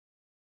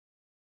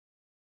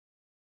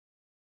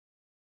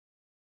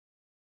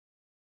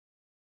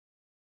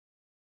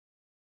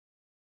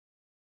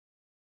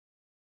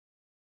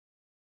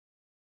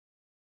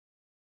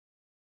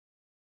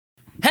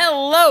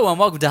Hello and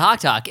welcome to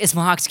Hawk Talk. It's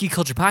Mohawk's Geek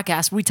Culture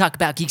Podcast. We talk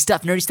about geek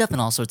stuff, nerdy stuff, and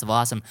all sorts of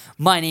awesome.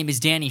 My name is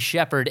Danny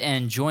Shepard,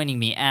 and joining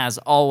me, as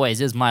always,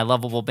 is my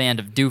lovable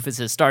band of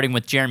doofuses, starting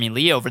with Jeremy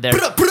Lee over there.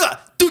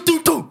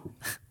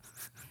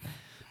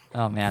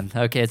 Oh, man.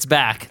 Okay, it's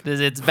back.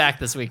 It's back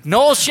this week.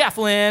 Noel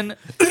Shefflin.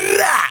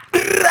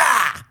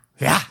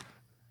 Yeah.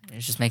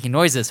 It's just making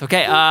noises.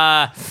 Okay.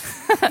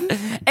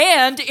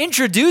 And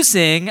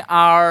introducing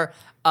our,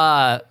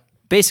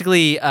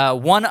 basically,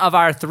 one of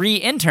our three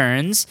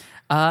interns,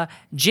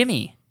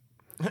 Jimmy.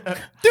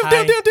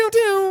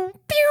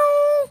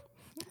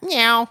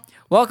 Meow.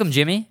 Welcome,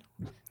 Jimmy.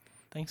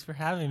 Thanks for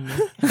having me.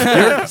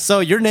 So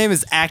your name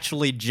is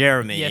actually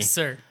Jeremy. Yes,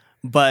 sir.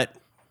 But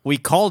we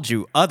called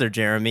you other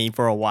Jeremy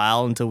for a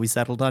while until we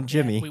settled on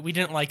Jimmy. We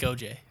didn't like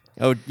OJ.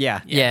 Oh,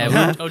 yeah. Yeah,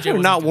 OJ We're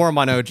wasn't not good. warm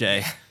on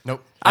OJ.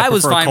 Nope. I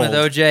was prefer fine with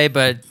cold. OJ,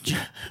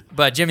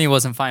 but Jimmy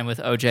wasn't fine with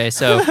OJ.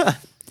 So,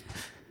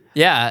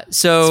 yeah.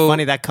 So It's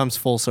funny that comes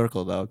full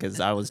circle, though,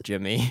 because I was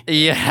Jimmy.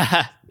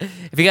 Yeah.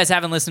 If you guys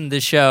haven't listened to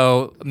this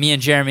show,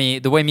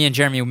 the way me and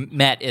Jeremy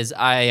met is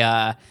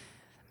I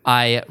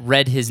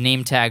read his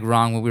name tag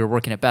wrong when we were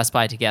working at Best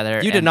Buy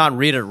together. You did not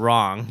read it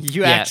wrong.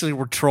 You Yeah. actually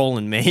were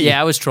trolling me. Yeah,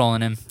 I was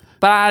trolling him.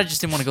 But I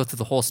just didn't want to go through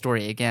the whole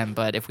story again.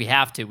 But if we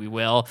have to, we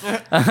will.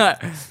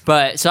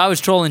 But so I was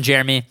trolling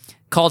Jeremy,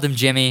 called him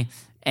Jimmy,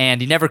 and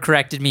he never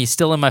corrected me. He's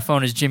still in my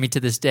phone as Jimmy to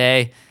this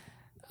day.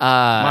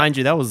 Mind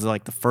you, that was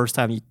like the first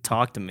time you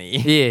talked to me.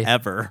 Yeah.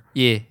 Ever.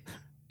 Yeah.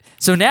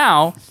 So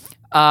now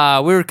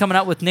we were coming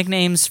up with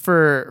nicknames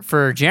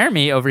for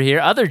Jeremy over here,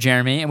 other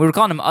Jeremy, and we were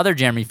calling him Other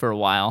Jeremy for a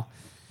while.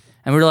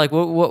 And we were like,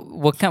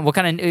 what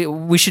kind of?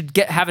 We should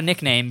have a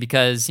nickname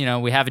because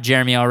we have a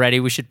Jeremy already.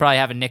 We should probably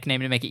have a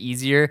nickname to make it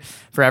easier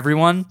for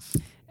everyone.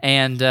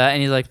 And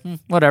he's like,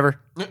 whatever.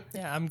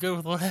 Yeah, I'm good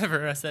with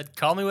whatever. I said,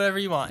 call me whatever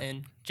you want.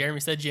 And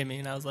Jeremy said Jimmy.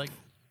 And I was like,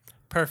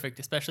 perfect,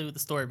 especially with the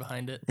story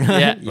behind it.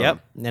 Yeah.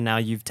 Yep. And now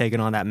you've taken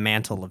on that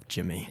mantle of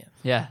Jimmy.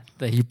 Yeah.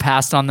 You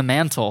passed on the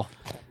mantle.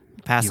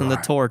 Passing You the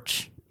are.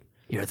 torch.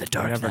 You're the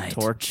Dark Whatever Knight.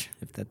 torch,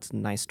 if that's a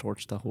nice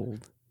torch to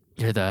hold.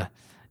 You're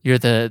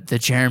the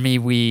Jeremy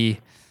we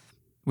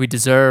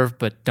deserve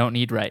but don't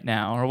need right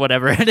now, or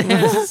whatever it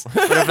is.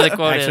 Whatever the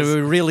quote Actually, is.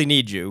 we really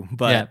need you,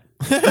 but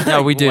Yeah.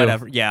 No, we do.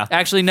 whatever. Yeah.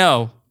 Actually,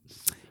 no.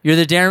 You're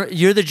the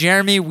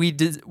Jeremy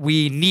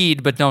we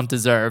need but don't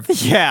deserve.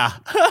 Yeah.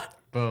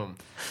 Boom.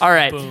 All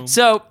right. Boom.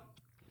 So,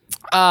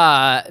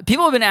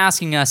 people have been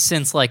asking us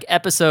since like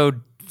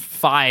episode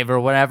 5 or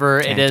whatever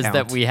it Can't is count.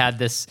 that we had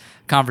this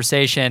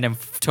conversation and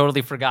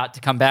totally forgot to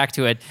come back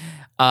to it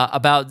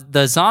about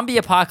the zombie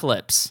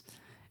apocalypse.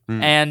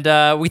 And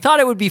we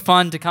thought it would be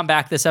fun to come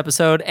back this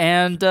episode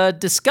and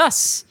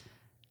discuss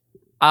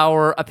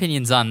our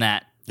opinions on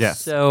that.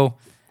 Yes. So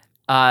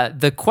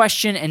the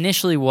question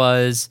initially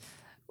was,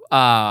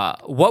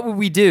 what would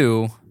we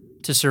do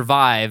to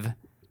survive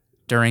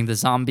during the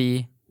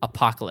zombie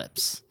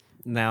apocalypse?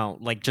 Now,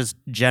 like, just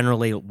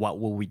generally, what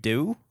will we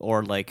do?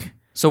 Or, like,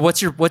 So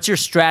what's your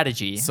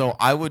strategy? So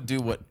I would do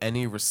what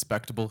any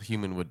respectable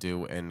human would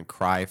do and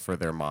cry for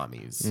their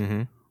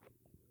mommies.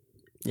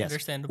 yes.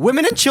 Understandable.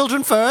 Women and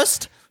children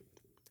first.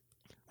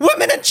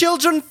 Women and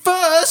children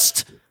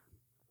first.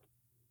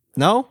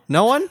 No?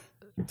 No one?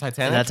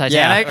 Titanic. Is that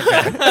Titanic?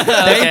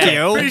 Thank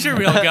you. Pretty sure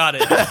we all got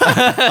it.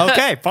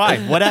 Okay,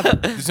 fine. Whatever.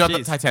 Did you know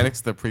that Jeez.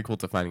 Titanic's the prequel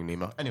to Finding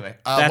Nemo? Anyway,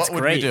 That's what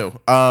would great. we do?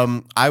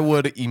 I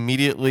would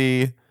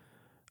immediately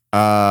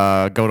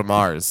go to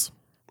Mars.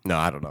 No,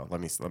 I don't know.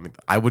 Let me.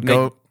 I would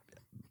go.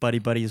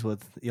 Buddies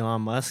with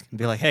Elon Musk and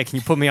be like, hey, can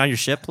you put me on your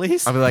ship,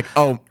 please? I'll be like,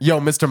 oh, yo,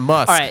 Mr.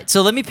 Musk. All right,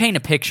 so let me paint a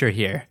picture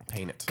here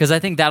Paint it. because I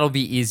think that'll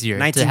be easier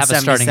to have a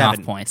starting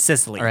off point.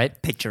 Sicily. All right.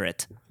 Picture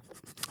it.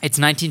 It's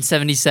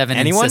 1977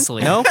 Anyone? in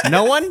Sicily. No?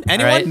 No one?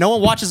 Anyone? right. No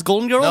one watches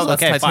Golden Girls? No,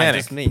 that's okay, fine. Titanic.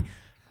 Just me.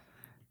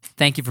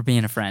 Thank you for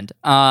being a friend.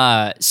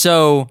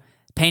 So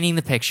painting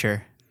the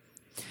picture,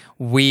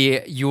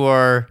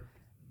 you're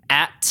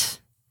at.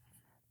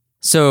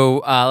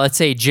 So let's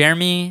say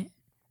Jeremy.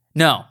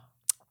 No.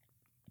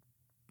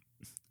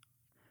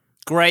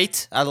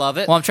 Great. I love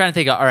it. Well, I'm trying to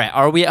think. All right,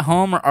 are we at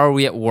home or are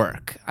we at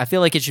work? I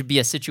feel like it should be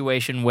a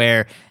situation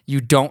where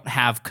you don't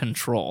have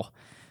control.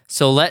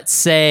 So let's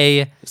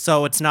say.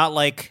 So it's not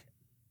like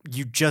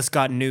you just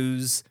got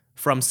news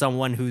from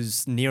someone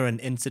who's near an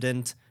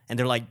incident and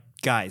they're like,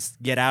 guys,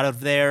 get out of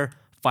there,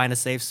 find a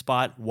safe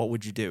spot. What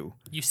would you do?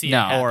 You see No,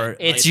 it happen. Or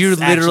it's it's you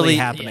actually literally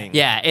happening.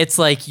 Yeah, it's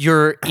like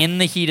you're in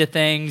the heat of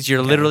things.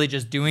 You're literally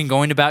just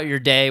going about your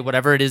day,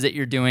 whatever it is that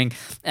you're doing,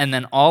 and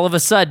then all of a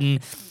sudden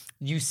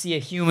you see a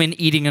human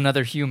eating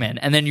another human,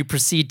 and then you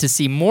proceed to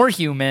see more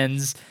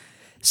humans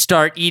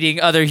start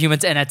eating other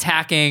humans and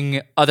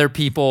attacking other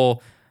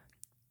people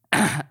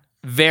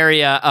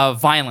very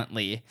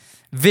violently,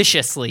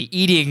 viciously,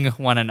 eating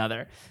one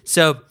another.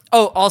 So,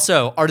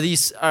 also, are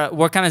these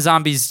what kind of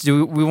zombies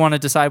do we want to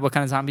decide? What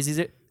kind of zombies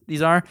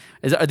these are?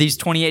 Are these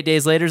 28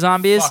 Days Later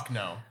zombies? Fuck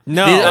no.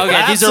 No, These are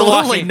absolutely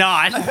walking-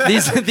 not.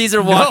 These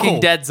are Walking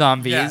No. Dead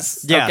zombies.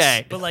 Yes. Yes.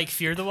 Okay. But like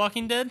Fear the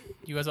Walking Dead?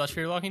 You guys watch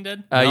Fear the Walking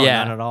Dead? No,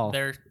 Yeah. not at all.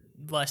 They're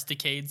less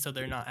decayed, so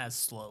they're not as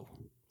slow.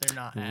 They're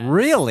not as,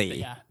 Really?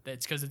 Yeah,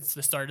 that's because it's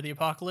the start of the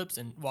apocalypse,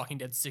 and Walking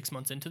Dead's 6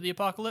 months into the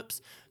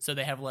apocalypse, so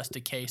they have less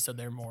decay, so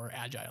they're more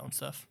agile and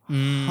stuff.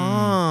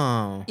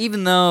 Oh.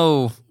 Even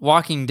though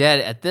Walking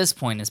Dead at this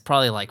point is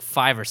probably like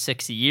 5 or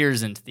 6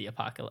 years into the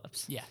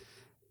apocalypse. Yeah.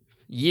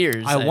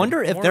 Years. I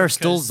wonder if More there are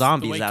still because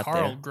zombies the way out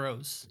Carl there.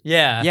 grows.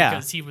 Yeah. Yeah.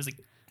 Because he was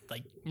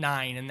like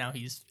 9 and now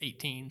he's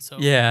 18, so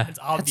Yeah. it's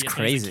obvious he's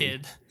crazy. a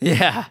kid.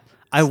 Yeah.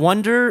 I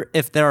wonder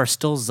if there are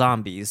still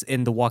zombies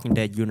in the Walking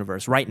Dead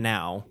universe right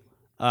now,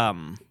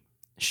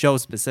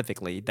 shows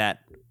specifically,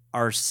 that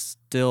are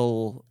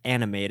still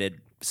animated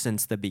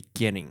since the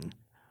beginning.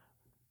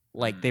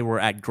 Like they were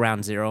at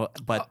ground zero,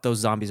 but those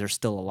zombies are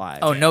still alive.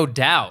 Oh, no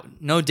doubt.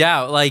 No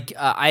doubt. Like,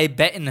 I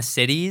bet in the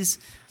cities,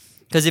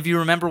 because if you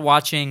remember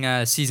watching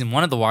season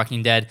 1 of The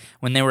Walking Dead,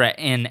 when they were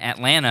in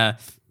Atlanta,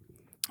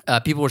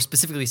 people were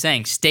specifically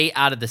saying, stay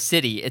out of the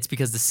city. It's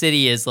because the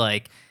city is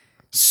like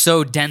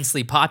so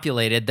densely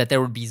populated that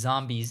there would be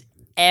zombies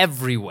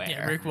everywhere.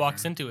 Yeah, Rick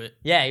walks into it.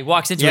 Yeah, he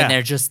walks into it Yeah.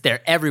 and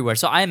they're everywhere.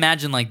 So I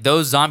imagine like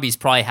those zombies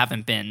probably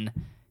haven't been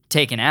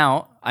taken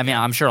out. I mean,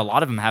 I'm sure a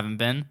lot of them haven't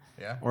been.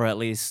 Yeah. Or at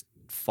least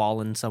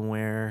fallen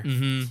somewhere.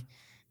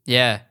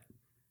 Yeah.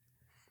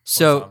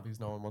 So Zombies,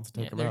 no one wants to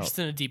Yeah, take them they're out. just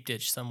in a deep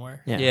ditch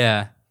somewhere. Yeah.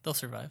 yeah. They'll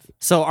survive.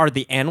 So are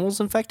the animals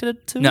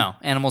infected too? No,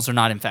 animals are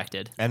not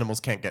infected. Animals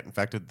can't get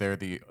infected. They're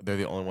the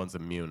only ones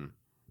immune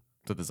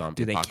to the zombie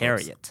Do they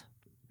apocalypse. carry it?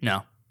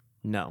 No.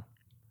 No.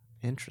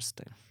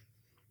 Interesting.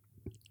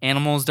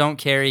 Animals don't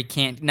carry,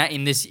 can't, not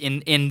in this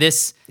In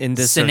this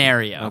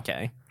scenario.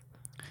 Okay.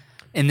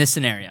 In this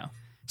scenario.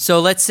 So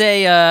let's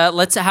say how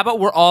about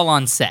we're all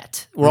on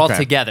set. We're all Okay.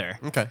 together.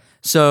 Okay.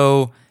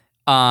 So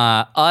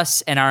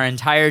us and our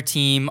entire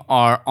team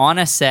are on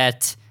a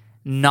set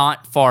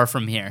not far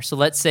from here. So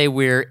let's say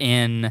we're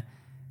in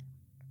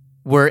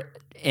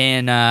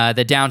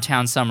the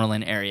downtown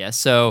Summerlin area.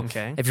 So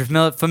Okay. if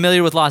you're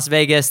familiar with Las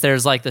Vegas,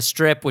 there's like the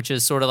Strip, which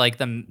is sort of like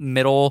the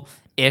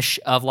middle-ish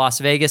of Las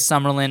Vegas.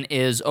 Summerlin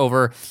is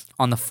over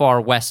on the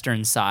far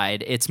western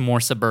side. It's more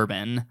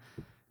suburban.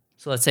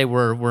 So let's say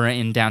we're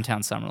in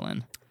downtown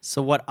Summerlin.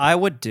 So what I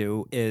would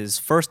do is,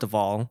 first of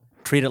all,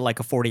 treat it like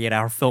a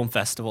 48-hour film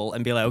festival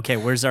and be like, okay,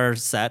 where's our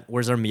set?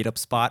 Where's our meetup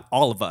spot?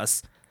 All of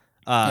us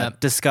Yep.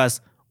 discuss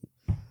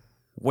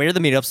where the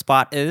meetup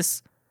spot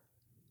is.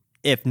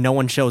 If no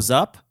one shows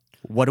up,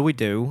 what do we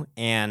do?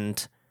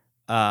 And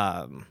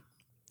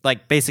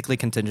like basically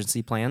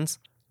contingency plans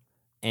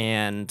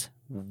and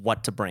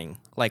what to bring,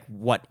 like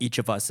what each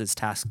of us is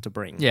tasked to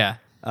bring. Yeah.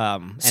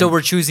 So So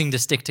we're choosing to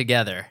stick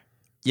together.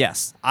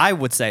 yes, I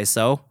would say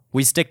so.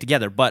 We stick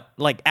together, but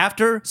like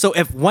after, so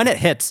if when it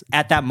hits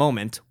at that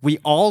moment, we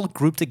all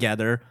group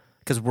together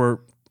because we're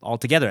all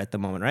together at the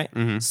moment,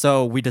 right?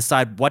 So we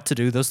decide what to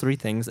do, those 3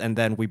 things, and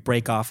then we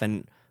break off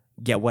and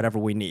get whatever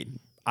we need.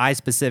 I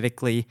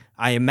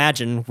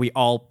imagine we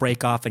all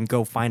break off and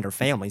go find our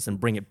families and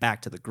bring everyone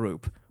back to the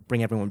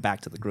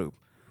group.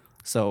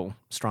 So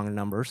stronger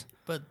numbers.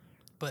 But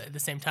at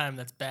the same time,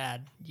 that's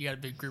bad. You got a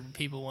big group of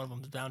people. One of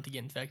them's bound to get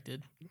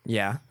infected,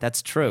 Yeah,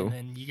 that's true. and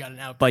then you got an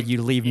outbreak. But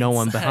you leave no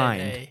one inside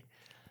behind a-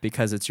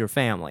 because it's your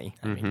family.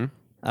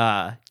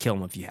 Kill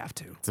them if you have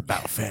to. It's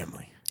about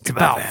family. It's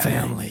about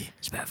family.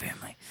 It's about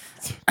family.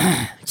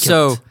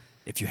 So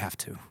If you have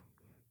to.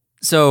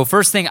 So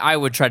first thing I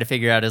would try to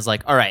figure out is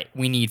like, all right,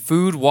 we need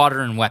food, water,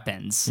 and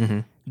weapons.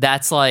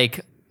 That's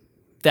the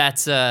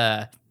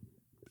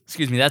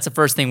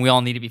first thing we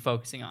all need to be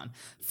focusing on.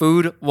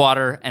 Food,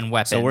 water, and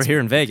weapons. So we're here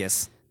in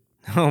Vegas.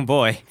 Oh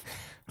boy.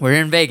 We're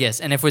in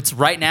Vegas, and if it's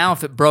right now,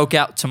 if it broke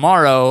out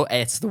tomorrow,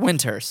 it's the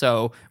winter,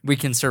 so we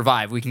can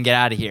survive. We can get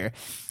out of here.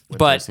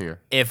 Winter's here.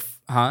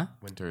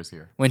 Winter is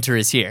here. Winter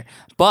is here.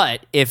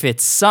 But if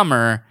it's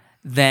summer,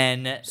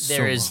 then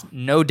there is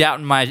no doubt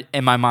in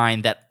my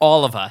mind that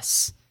all of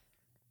us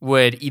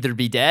would either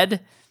be dead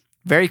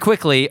very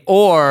quickly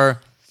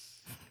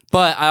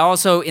but I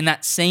also, in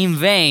that same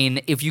vein,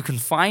 if you can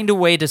find a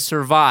way to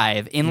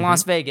survive in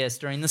Las Vegas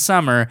during the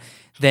summer,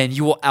 then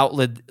you will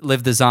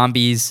outlive the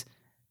zombies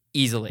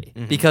easily.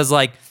 Because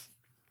like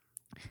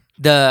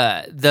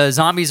the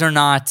zombies are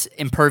not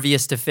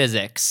impervious to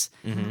physics.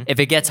 If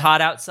it gets hot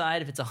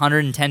outside, if it's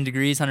 110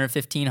 degrees,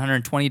 115,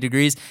 120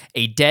 degrees,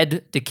 a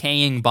dead,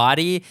 decaying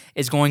body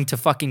is going to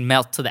fucking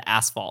melt to the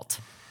asphalt.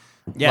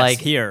 Yes, Like-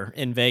 here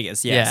in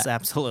Vegas. Yes, Yeah.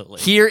 absolutely.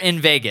 Here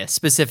in Vegas,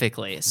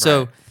 specifically.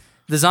 So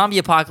the zombie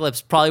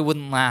apocalypse probably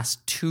wouldn't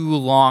last too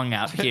long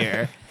out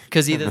here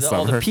because either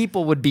all the summer.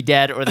 people would be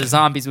dead or the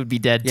zombies would be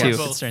dead too if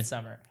both. it's during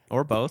summer.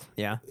 Or both,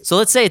 yeah. So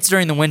let's say it's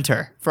during the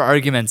winter, for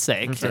argument's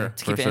sake, sure,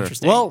 to keep for it sure.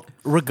 interesting. Well,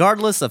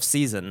 regardless of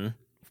season,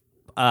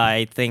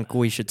 I think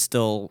we should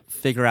still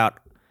figure out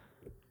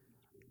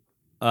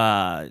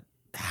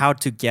how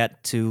to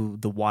get to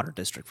the water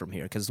district from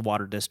here, because the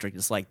water district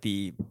is like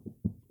the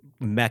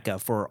mecca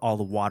for all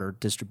the water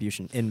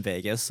distribution in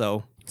Vegas.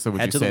 So So would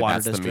head you to say the water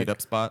that's district. the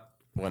meetup spot?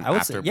 When I would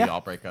after say, we yeah. all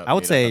break up, I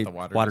would meet up say at the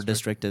water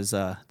district is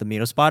the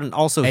meetup spot, and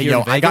also Hey, here yo,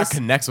 in Vegas. I got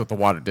connects with the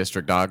water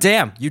district, dog.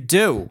 Damn, you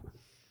do.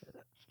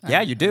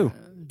 Yeah, you do.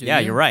 Yeah,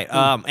 you? you're right.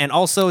 And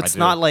also, it's do.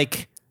 not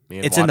like Me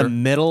and it's in the water.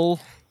 middle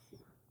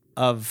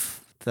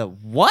of the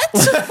what?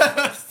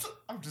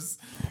 I'm just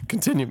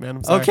continue, man.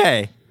 I'm sorry.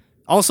 Okay.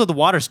 Also, the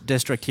water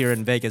district here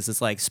in Vegas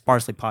is like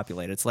sparsely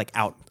populated. It's like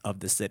out of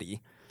the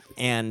city,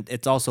 and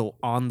it's also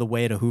on the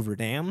way to Hoover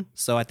Dam.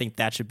 So I think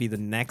that should be the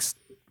next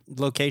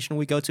location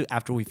we go to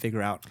after we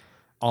figure out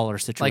all our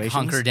situations.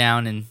 Like hunker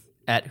down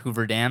at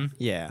Hoover Dam.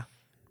 Yeah,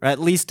 or at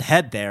least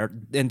head there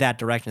in that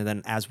direction.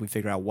 Then as we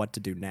figure out what to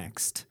do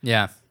next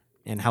Yeah.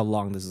 and how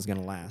long this is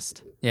gonna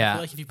last. I Yeah.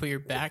 feel like if you put your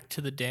back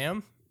to the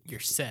dam,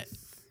 you're set.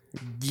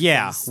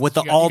 Yeah, Because with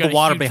you got- all you the got a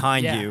water huge-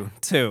 behind yeah. you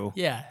too.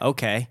 Yeah.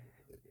 Okay.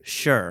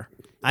 Sure.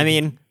 I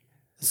mean,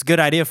 it's a good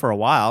idea for a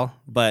while,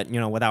 but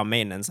without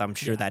maintenance, I'm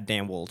sure that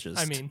dam will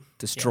just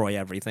destroy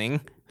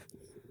everything.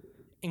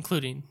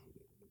 Including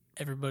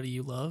everybody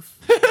you love.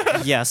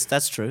 Yes,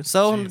 that's true.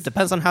 So it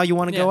depends on how you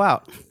want to go Yeah.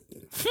 out.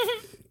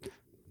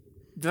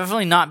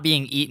 Definitely not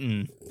being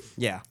eaten.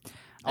 Yeah.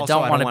 I Also,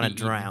 don't I wanna don't want be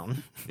to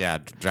drown. Yeah,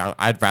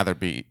 I'd rather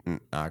be.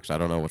 Actually, I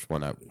don't know which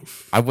one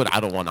I would. I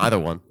don't want either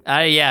one.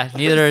 Yeah,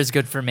 neither is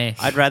good for me.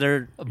 I'd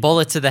rather. A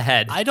bullet to the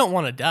head. I don't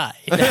want to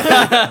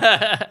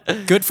die.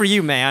 Good for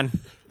you, man.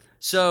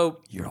 So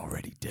You're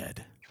already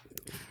dead.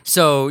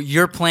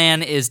 your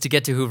plan is to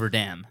get to Hoover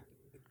Dam.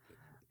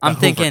 I'm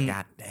thinking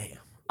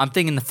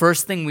the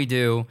first thing we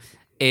do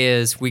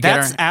is we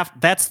get our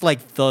That's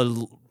like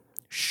the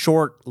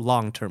short,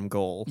 long-term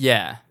goal.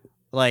 yeah.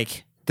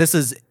 Like this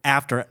is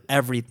after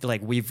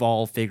we've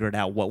all figured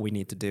out what we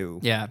need to do.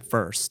 Yeah.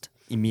 First,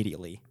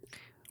 immediately.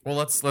 Well,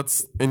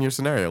 let's in your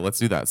scenario, let's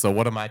do that. So,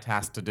 what am I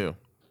tasked to do?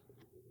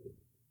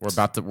 We're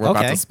about to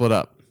Okay. split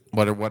up.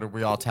 What are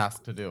we all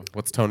tasked to do?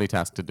 What's Tony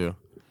tasked to do?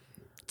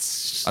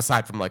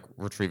 Aside from like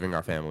retrieving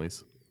our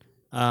families.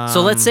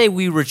 So let's say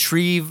we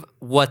retrieve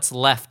what's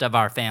left of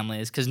our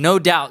families, because no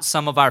doubt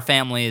some of our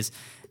families,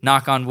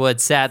 knock on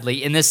wood,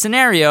 sadly, in this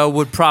scenario,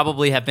 would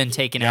probably have been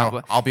taken Now,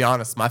 out. I'll be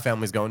honest, my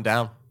family's going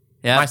down.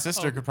 Yeah. My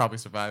sister could probably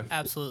survive.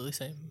 Absolutely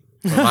same.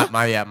 But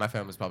my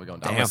family's probably going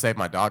down. I'm Damn. gonna save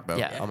my dog though.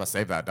 Yeah. I'm gonna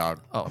save that dog.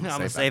 Oh, I'm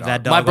gonna save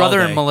that dog. My brother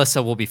all and day.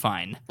 Melissa will be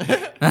fine.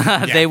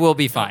 They will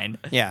be fine.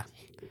 Yeah.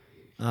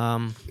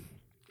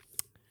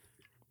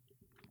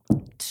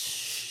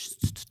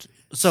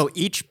 So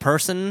each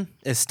person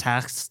is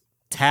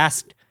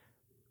tasked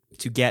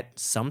to get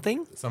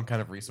something. Some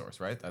kind of resource,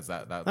 right? That's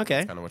Okay.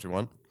 That's kind of what you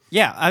want.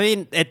 Yeah, I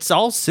mean it's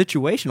all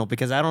situational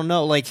because I don't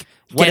know. Like,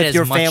 what Get if as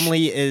your much-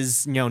 family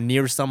is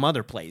near some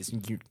other place?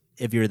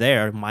 If you're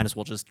there, might as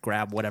well just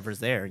grab whatever's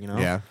there.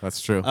 Yeah,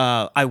 that's true.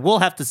 I will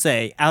have to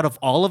say, out of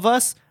all of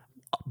us,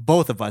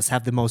 both of us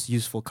have the most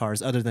useful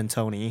cars, other than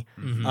Tony.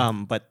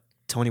 But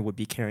Tony would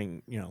be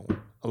carrying,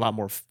 a lot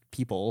more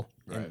people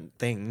and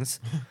things.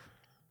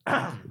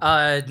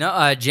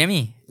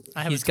 Jimmy.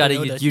 I have He's a got a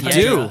Toyota You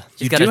Tundra. do.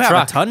 He's You got do a have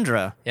truck. a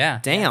Tundra. Yeah.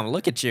 Damn,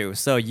 look at you.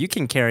 So you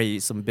can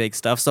carry some big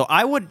stuff. So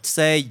I would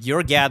say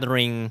you're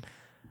gathering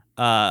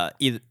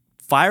either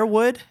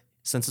firewood,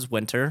 since it's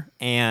winter,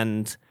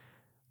 and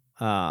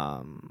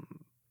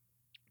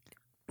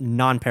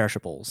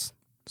non-perishables.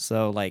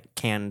 So like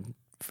canned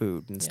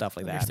food and stuff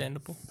like that.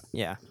 Understandable.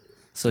 Yeah.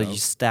 So you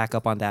stack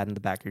up on that in the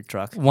back of your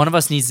truck. One of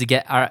us needs to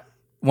get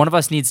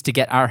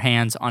our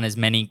hands on as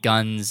many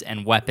guns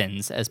and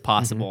weapons as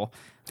possible.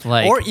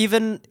 Like, Or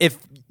even if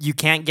you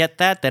can't get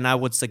that, then I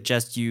would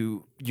suggest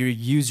you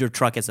use your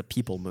truck as a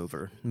people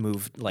mover.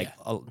 Move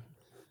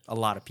a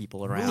lot of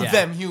people around. Move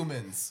them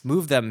humans.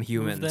 Move them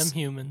humans. Them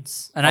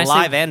humans. and I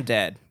Alive say, and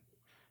dead.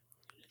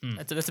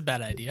 That's a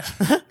bad idea.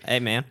 Hey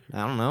man,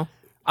 I don't know.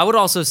 I would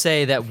also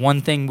say that one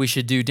thing we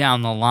should do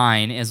down the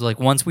line is like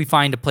once we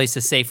find a place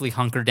to safely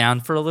hunker down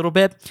for a little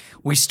bit,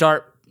 we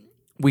start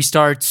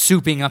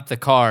souping up the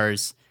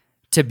cars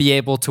to be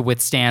able to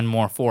withstand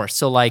more force.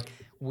 So like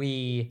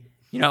we,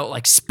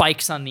 like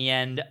spikes on the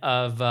end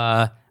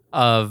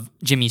of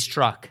Jimmy's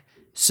truck.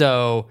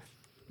 So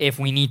if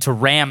we need to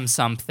ram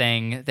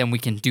something, then we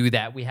can do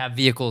that. We have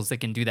vehicles that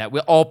can do that. We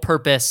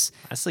all-purpose.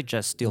 I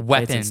suggest steel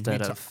Weapon. plates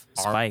instead Me of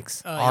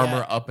spikes.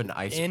 Armor yeah. up an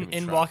ice cream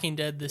In truck. Walking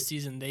Dead this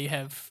season, they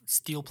have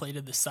steel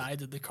plated the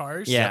sides of the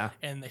cars. Yeah.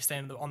 And they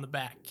stand on the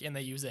back and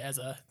they use it as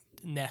a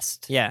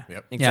nest. Yeah,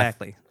 Yep.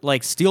 exactly.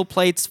 Like steel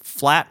plates,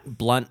 flat,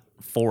 blunt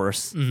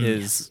force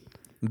is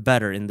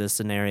better in this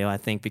scenario, I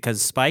think,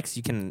 because spikes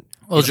you can.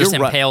 We'll if just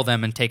you're ru- impale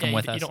them and take them Yeah,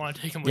 with you us. don't want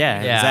to take them with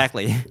Yeah, you. Yeah.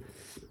 exactly.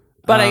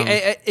 But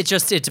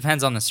it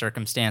depends on the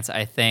circumstance.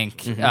 I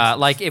think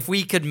like if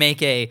we could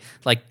make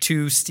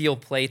two steel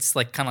plates,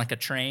 like kind of like a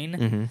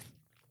train,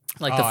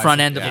 like the I front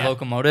see. end of Yeah. the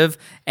locomotive,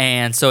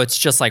 and so it's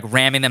just like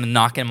ramming them and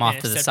knocking them off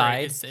And to the it's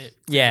side. separated,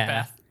 Yeah,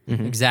 path.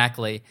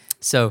 exactly.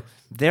 So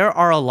There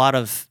are a lot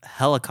of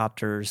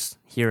helicopters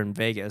here in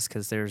Vegas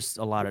because there's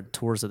a lot of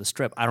tours of the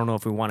strip. I don't know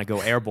if we want to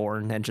go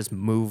airborne and just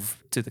move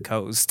to the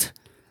coast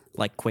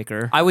like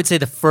quicker. I would say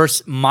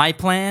my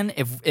plan,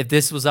 if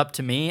this was up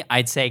to me,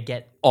 I'd say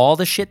get all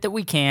the shit that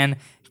we can,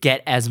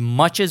 get as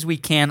much as we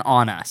can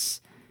on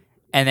us,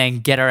 and then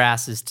get our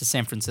asses to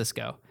San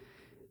Francisco.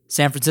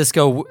 San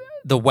Francisco,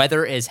 the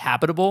weather is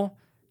habitable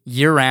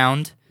year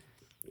round,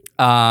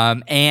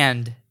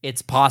 and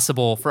it's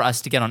possible for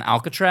us to get on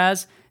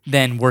Alcatraz.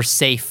 Then we're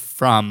safe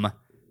from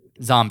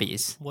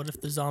zombies. What if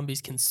the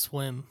zombies can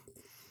swim?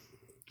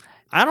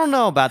 I don't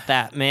know about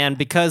that, man,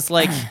 because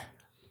like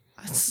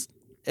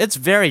it's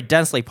very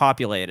densely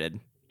populated.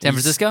 San You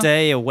Francisco?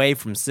 Stay away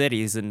from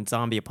cities in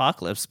zombie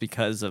apocalypse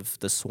because of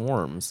the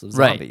swarms of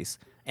Right. zombies.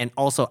 And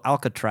also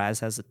Alcatraz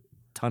has a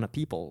ton of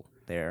people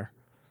there.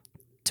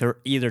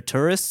 Either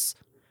tourists.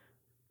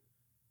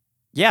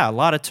 Yeah, a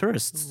lot of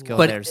tourists go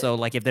But- there. So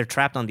like if they're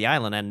trapped on the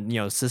island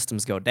and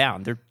systems go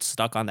down, they're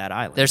stuck on that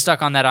island. They're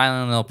stuck on that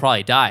island and they'll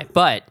probably die.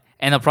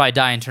 And they'll probably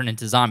die and turn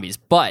into zombies.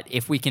 But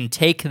if we can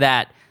take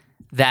that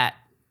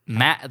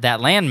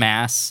land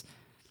mass,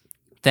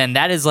 then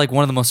that is like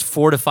one of the most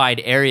fortified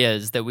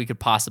areas that we could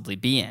possibly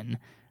be in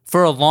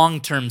for a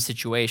long-term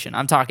situation.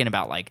 I'm talking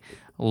about like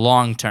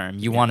long-term.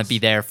 You want to be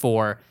there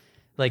for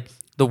like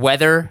the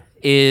weather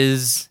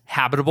is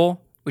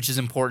habitable, which is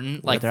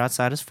important. Like Weather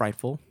outside is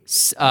frightful.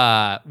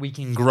 we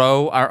can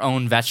grow our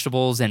own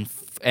vegetables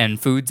and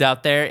foods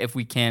out there if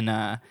we can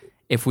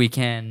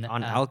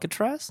On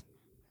Alcatraz?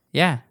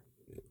 yeah.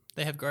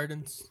 They have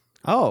gardens.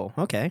 Oh,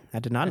 okay. I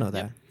did not know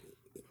that.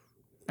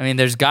 I mean,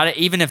 there's got to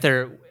even if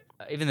there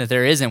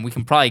isn't, we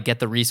can probably get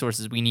the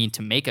resources we need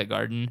to make a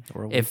garden.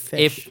 Or we if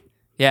fish.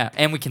 yeah,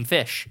 and we can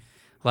fish.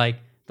 Like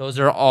those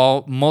are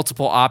all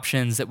multiple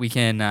options that we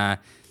can that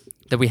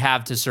we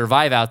have to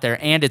survive out there,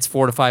 and it's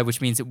fortified, which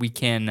means that we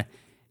can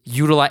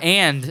utilize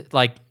and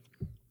like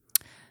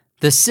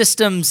the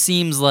system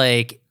seems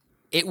like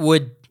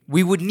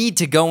we would need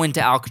to go into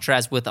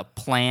Alcatraz with a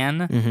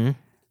plan.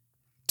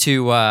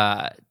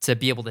 To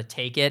be able to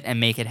take it and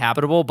make it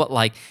habitable. But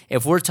like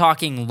if we're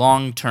talking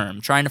long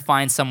term, trying to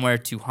find somewhere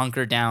to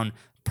hunker down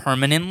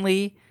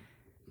permanently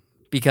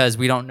because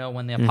we don't know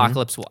when the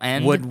apocalypse will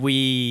end. Would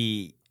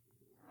we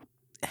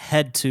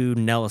head to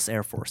Nellis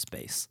Air Force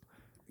Base?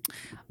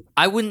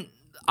 I wouldn't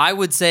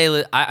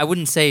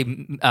say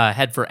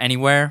head for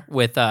anywhere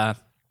with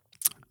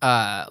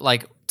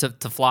like to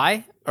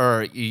fly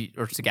or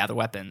to gather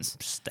weapons.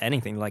 Just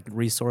anything like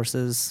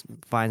resources,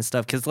 find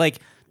stuff. Because like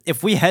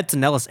if we head to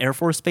Nellis Air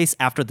Force Base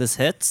after this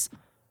hits,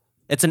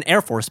 it's an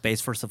Air Force base.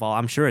 First of all,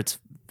 I'm sure it's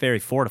very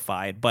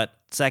fortified. But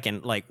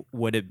second, like,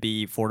 would it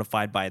be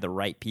fortified by the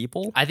right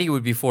people? I think it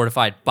would be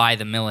fortified by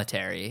the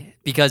military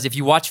because if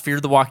you watch Fear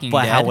the Walking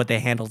But Dead, how would they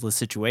handle the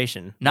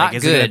situation? Not like,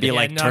 is it gonna good. be Yeah,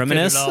 like not good at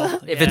Terminus? all.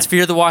 if Yeah. it's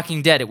Fear the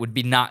Walking Dead, it would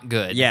be not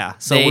good. Yeah.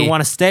 So we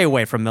want to stay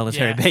away from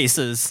military Yeah.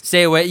 bases.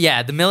 Stay away.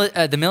 Yeah, the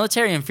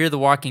military in Fear the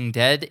Walking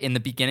Dead in the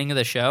beginning of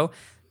the show,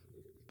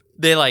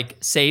 they like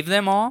save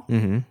them all,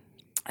 and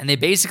they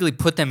basically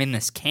put them in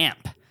this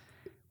camp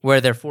where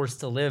they're forced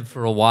to live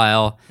for a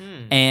while,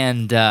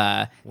 and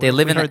they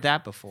live in. heard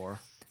that before.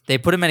 They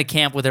put them in a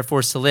camp where they're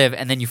forced to live,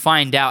 and then you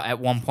find out at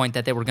one point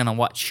that they were gonna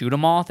shoot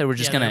them all. They were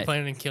just They gonna were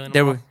planning on killing they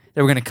them were all.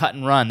 they were gonna cut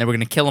and run. They were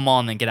gonna kill them all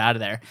and then get out of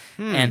there.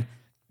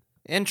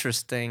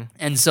 Interesting.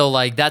 And so,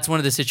 like, that's one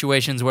of the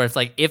situations where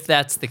if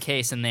that's the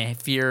case and they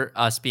fear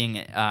us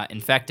being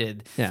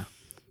infected, Yeah.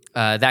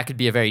 that could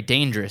be a very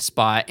dangerous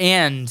spot.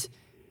 And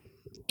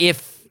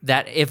if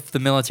the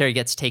military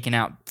gets taken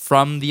out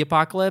from the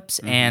apocalypse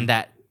and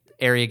that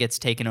area gets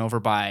taken over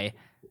by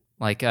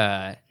like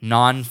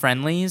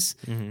non-friendlies,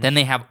 then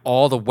they have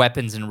all the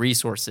weapons and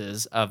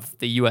resources of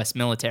the U.S.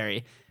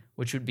 military,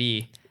 which would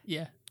be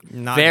Yeah.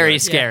 Not very good.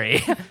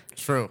 scary.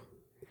 True.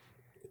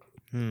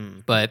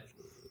 But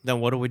Then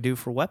what do we do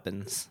for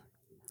weapons?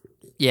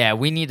 yeah,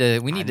 we need I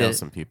to. know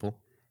some people.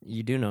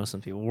 You do know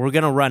some people. We're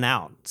gonna run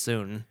out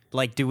soon.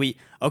 Like, do we?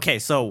 Okay,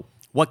 so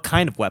what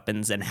kind of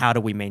weapons and how do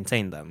we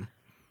maintain them?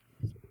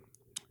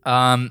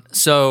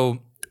 So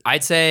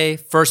I'd say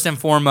first and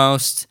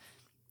foremost,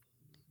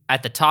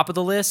 at the top of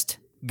the list,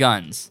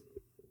 guns.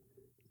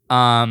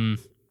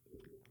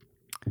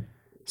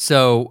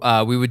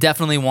 So we would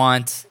definitely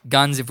want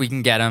guns if we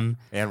can get them.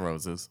 And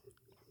roses.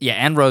 Yeah,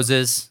 and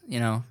roses.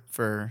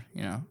 For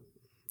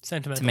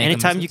Sentimental. To make them-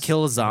 Anytime you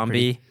kill a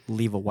zombie,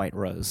 leave a white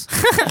rose.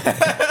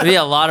 there'd be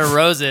a lot of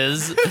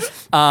roses.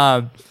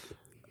 Bow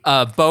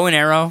and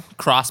arrow,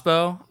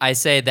 crossbow. I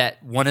say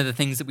that one of the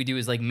things that we do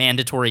is like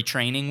mandatory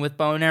training with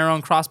bow and arrow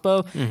and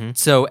crossbow.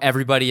 So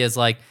everybody is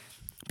like,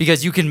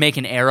 because you can make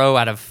an arrow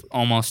out of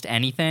almost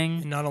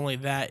anything. And not only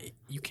that,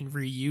 you can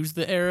reuse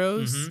the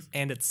arrows, Mm-hmm.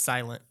 and it's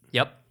silent.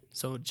 Yep.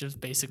 So it's just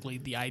basically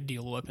the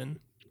ideal weapon.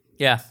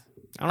 Yeah.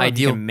 I don't know if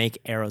Ideal. you can make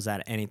arrows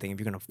out of anything if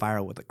you're gonna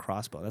fire with a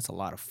crossbow. That's a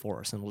lot of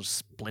force, and it'll just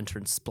splinter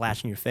and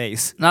splash in your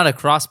face. Not a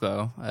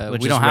crossbow.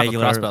 Which We is don't have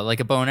regular- a crossbow, like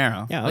a bow and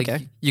arrow. Yeah, Like,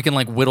 okay. you can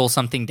like whittle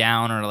something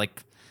down, or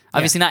like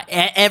obviously not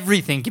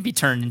everything can be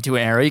turned into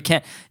an arrow. You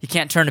can't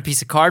turn a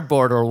piece of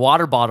cardboard or a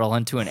water bottle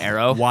into an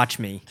arrow. Watch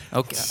me.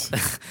 Okay,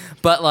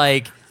 but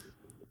like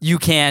you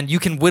can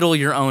whittle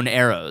your own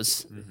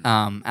arrows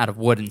out of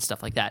wood and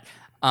stuff like that.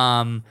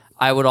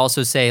 I would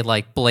also say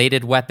like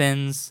bladed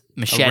weapons,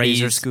 machetes, A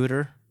razor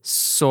scooter.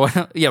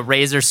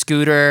 razor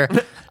scooter.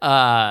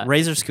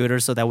 Razor scooter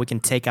so that we can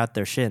take out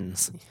their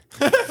shins.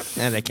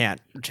 And they can't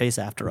chase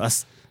after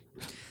us.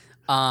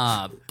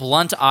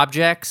 Blunt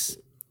objects,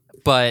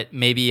 but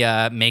maybe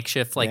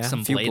makeshift like Yeah,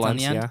 some a few blades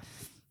blunts, on the end.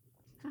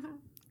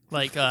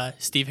 Like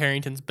Steve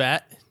Harrington's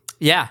bat.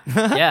 Yeah,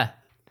 yeah.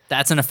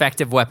 That's an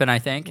effective weapon, I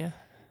think. Yeah.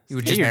 You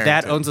would Your just dad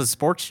Carrington. owns a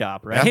sports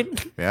shop, Yeah.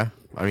 right? Yeah.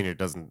 I mean, it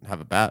doesn't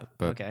have a bat,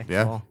 but Okay.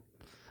 yeah. Well,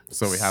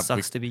 So we have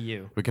sucks to be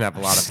you. we can have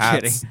a lot of Just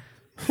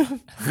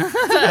kidding.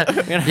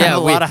 hats. yeah, a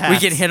lot of we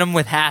hats. can hit them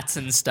with hats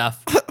and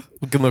stuff.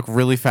 We can look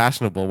really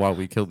fashionable while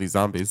we kill these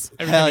zombies.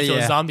 Every Hell time you kill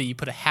yeah. a zombie, you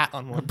put a hat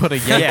on one. Put a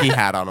Yankee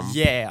hat on them.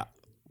 Yeah.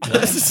 Put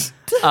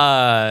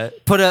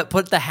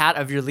the hat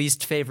of your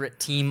least favorite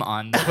team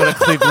on. Put a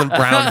Cleveland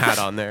Brown hat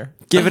on there.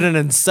 Give it an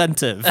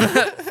incentive.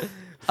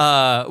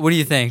 What do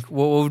you think?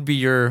 What would be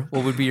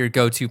your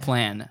go-to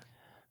plan?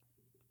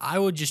 I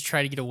would just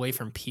try to get away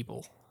from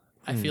people.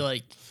 I feel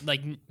like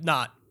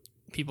not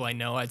people I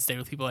know. I'd stay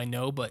with people I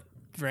know, but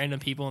random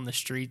people in the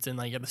streets and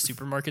like at the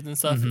supermarkets and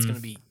stuff, it's gonna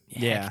be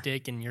Yeah.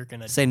 hectic, and you're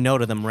gonna Say no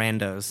to them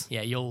randos.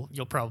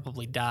 you'll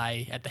probably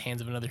die at the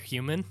hands of another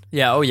human.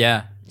 Yeah. Oh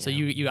yeah. So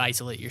you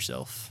isolate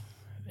yourself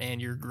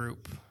and your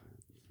group.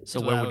 So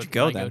is where what I would you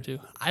go probably then?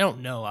 to. I don't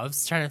know. I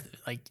was trying to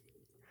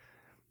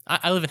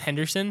I live in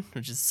Henderson,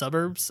 which is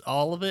suburbs,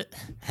 all of it.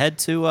 Head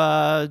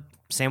to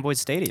Sam Boyd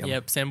Stadium.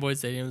 Yep, Sam Boyd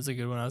Stadium is a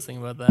good one. I was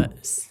thinking about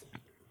that.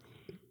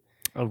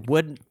 I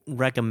would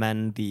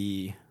recommend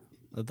the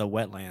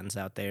wetlands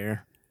out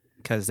there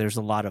because there's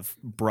a lot of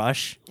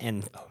brush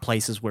and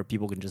places where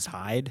people can just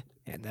hide,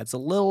 and that's a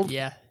little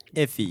Yeah,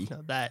 iffy.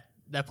 no, that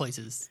place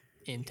is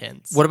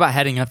intense. What about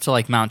heading up to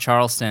like Mount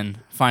Charleston,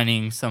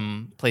 finding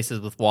some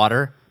places with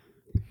water?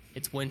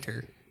 It's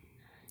winter,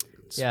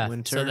 Yeah.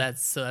 Winter.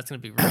 so that's gonna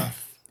be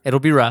rough. It'll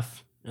be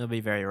rough. It'll be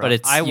very rough. But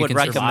it's- I you would can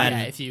survive.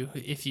 recommend. Yeah,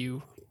 if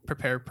you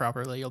prepare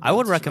properly, you'll. Be I able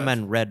would to survive.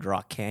 recommend Red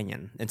Rock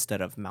Canyon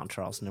instead of Mount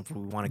Charleston if we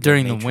want to go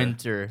During the nature.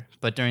 winter,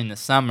 but during the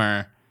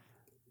summer,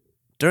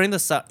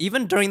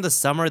 Even during the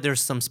summer, there's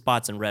some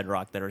spots in Red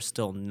Rock that are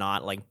still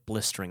not like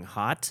blistering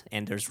hot,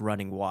 and there's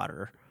running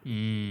water.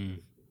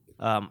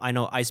 I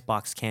know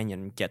Icebox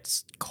Canyon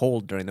gets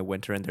cold during the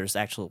winter, and there's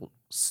actual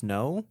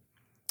snow,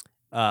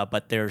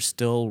 but there's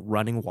still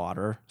running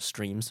water,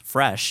 streams,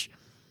 fresh,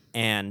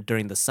 and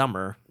during the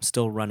summer,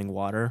 still running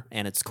water,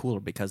 and it's cooler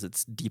because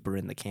it's deeper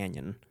in the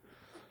canyon.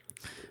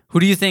 what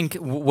do you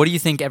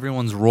think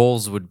everyone's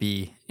roles would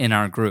be in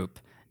our group?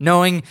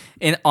 Knowing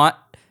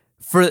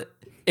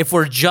if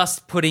we're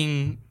just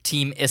putting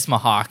Team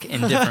Ismahawk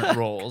in different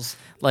roles,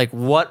 like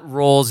what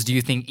roles do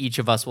you think each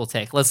of us will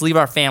take? Let's leave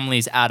our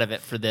families out of it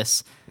for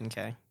this.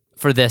 Okay.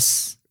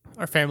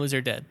 Our families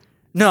are dead.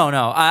 No.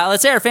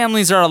 Let's say our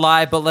families are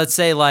alive, but let's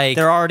say like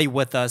They're already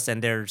with us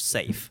and they're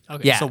safe.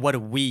 Okay. Yeah. So what do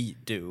we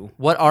do?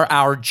 what are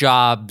our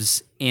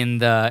jobs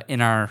in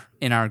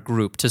our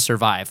group to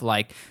survive?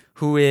 Like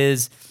who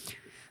is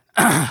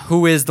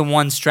the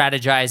one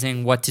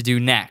strategizing what to do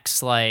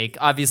next? Like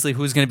obviously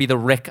who's going to be the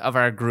Rick of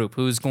our group?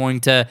 Who's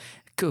going to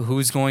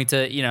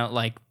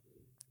like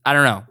I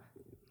don't know.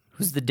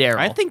 Who's the Daryl?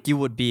 I think you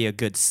would be a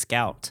good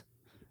scout.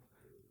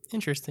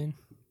 Interesting.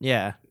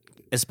 Yeah.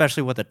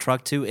 Especially with a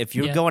truck too. If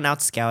you're Yeah. going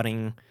out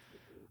scouting,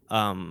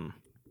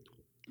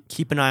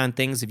 keep an eye on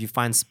things. If you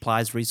find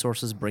supplies,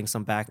 resources, bring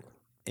some back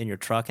in your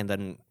truck, and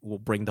then we'll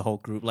bring the whole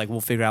group. Like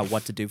we'll figure out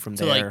what to do from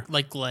So there.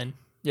 like Glenn.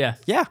 Yeah.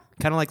 Yeah,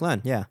 kind of like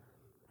Len. Yeah,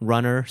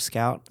 runner,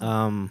 scout.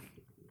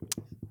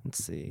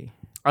 Let's see.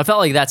 I felt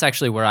like that's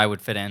actually where I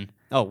would fit in.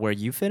 Oh, where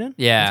you fit in?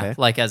 Yeah, Okay.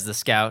 like as the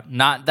scout.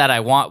 Not that I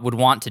would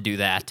want to do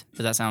that,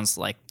 because that sounds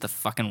like the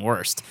fucking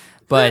worst.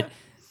 But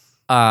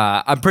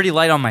I'm pretty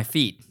light on my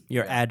feet.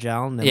 You're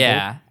agile, nimble.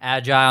 Yeah,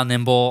 agile,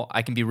 nimble.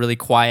 I can be really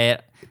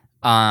quiet.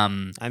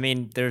 I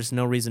mean, there's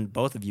no reason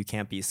both of you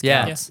can't be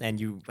Yeah. scouts, and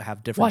you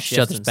have different Watch each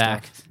shifts other's and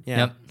back. stuff. Yeah.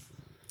 Yep.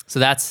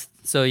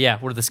 So yeah,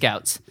 we're the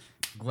scouts.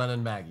 Glenn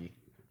and Maggie.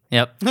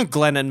 Yep.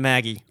 Glenn and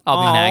Maggie. I'll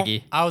Oh, be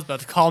Maggie. I was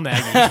about to call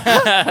Maggie.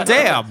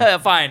 Damn.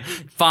 Fine.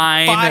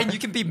 Fine, you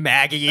can be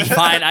Maggie.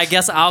 Fine. I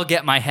guess I'll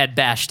get my head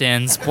bashed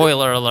in.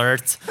 Spoiler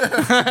alert.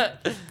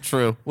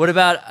 True. What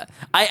about?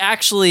 I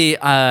actually,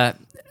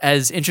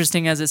 as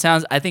interesting as it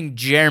sounds, I think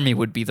Jeremy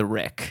would be the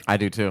Rick. I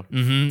do too.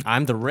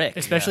 I'm the Rick.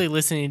 Especially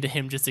listening to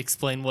him just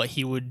explain what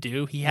he would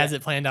do. He has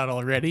it planned out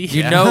already.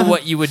 You know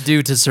what you would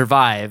do to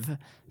survive.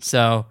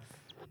 So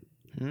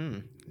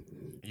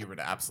You would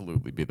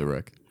absolutely be the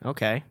Rick.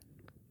 Okay.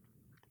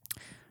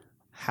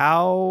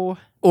 How?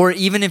 or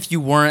even if you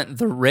weren't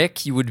the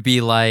Rick, you would be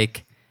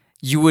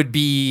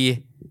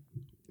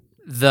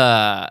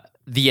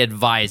the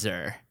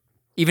advisor.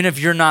 Even if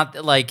you're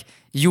not like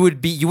you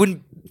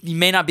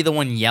may not be the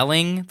one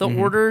yelling the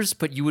orders,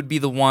 but you would be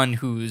the one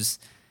who's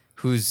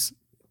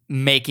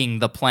making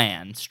the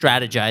plan,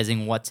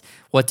 strategizing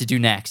what to do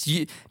next.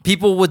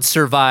 People would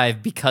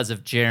survive because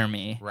of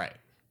Jeremy, Right.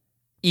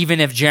 even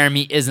if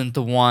Jeremy isn't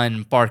the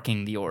one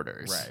barking the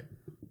orders. Right.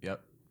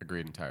 Yep.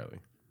 Agreed entirely.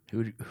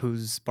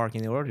 Who's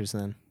barking the orders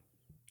then?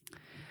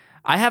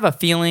 I have a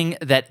feeling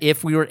that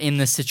if we were in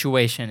this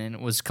situation and it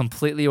was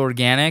completely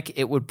organic,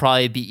 it would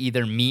probably be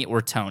either me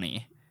or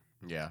Tony.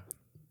 Yeah.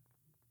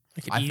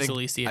 I could I think-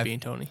 easily see it I-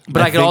 being Tony.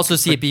 But I I could think- also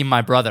see it being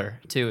my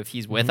brother too if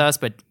he's with us.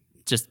 But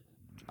just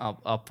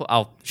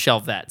I'll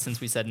shelve that since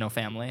we said no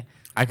family.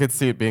 I could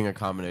see it being a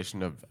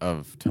combination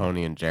of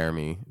Tony and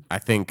Jeremy. I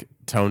think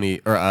Tony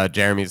or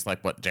Jeremy's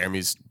like what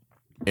Jeremy's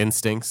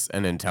instincts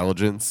and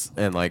intelligence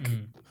and like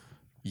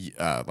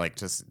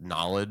just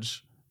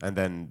knowledge. And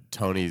then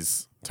Tony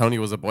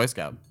was a Boy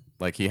Scout.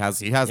 Like he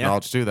has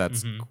knowledge too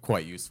that's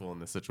quite useful in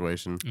this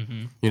situation.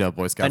 You know,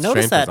 Boy Scouts train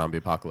noticed for that- zombie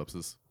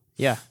apocalypses.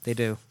 Yeah, they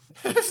do.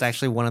 It's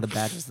actually one of the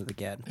badges that they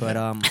get. But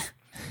I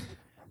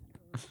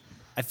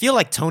feel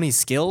like Tony's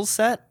skill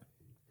set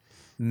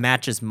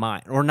matches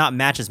mine, or not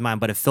matches mine,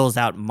 but it fills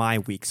out my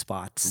weak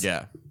spots.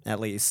 Yeah, At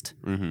least,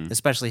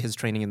 especially his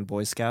training in the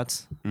Boy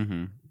Scouts.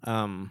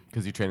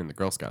 because you train in the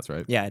Girl Scouts,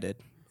 right? Yeah, I did.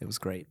 It was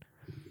great.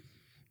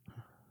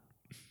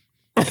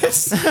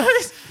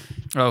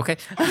 Okay.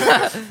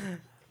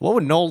 What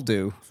would Noel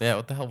do? Yeah.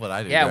 What the hell would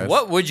I do? Yeah. guys?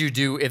 What would you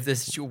do if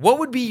this? What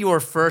would be your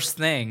first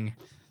thing?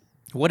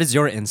 What is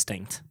your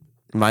instinct?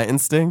 My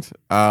instinct.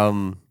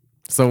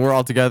 So we're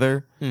all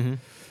together.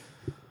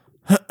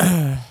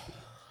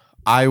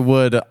 I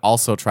would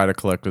also try to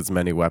collect as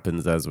many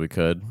weapons as we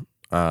could.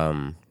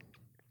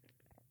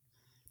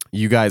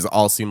 You guys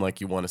all seem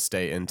like you want to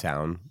stay in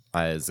town.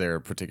 Is there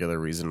a particular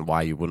reason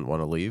why you wouldn't want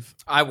to leave?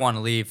 I want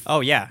to leave. Oh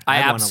yeah, I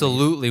wanna leave.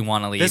 absolutely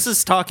want to leave. This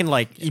is talking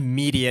like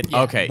immediate.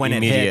 Okay, when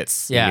immediate. it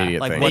hits. Yeah.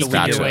 Immediate Like, thing. what do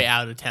Make we your do? way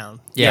out of town.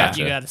 Yeah.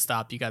 You got to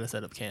stop. You got to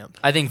set up camp.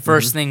 I think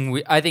first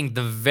thing I think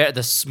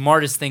the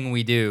smartest thing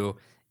we do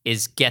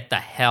is get the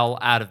hell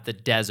out of the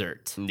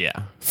desert. Yeah,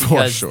 for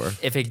Because sure.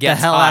 If it gets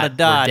hell hot, out of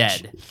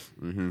Dodge.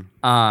 we're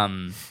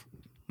dead.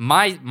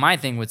 My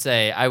thing would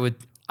say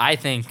I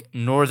think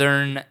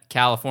Northern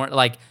California,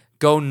 like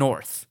go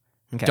north.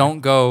 Okay. Don't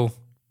go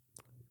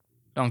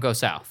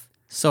south.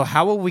 So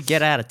how will we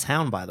get out of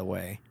town? By the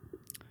way,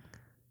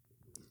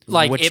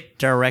 Like which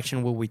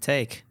direction will we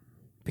take?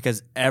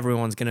 Because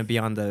everyone's gonna be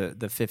on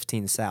the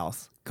 15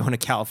 south, going to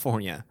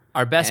California.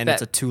 Our best and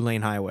bet- it's a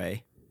 2-lane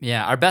highway.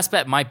 Yeah, our best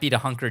bet might be to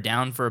hunker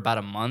down for about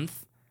a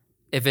month.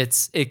 If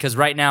it's because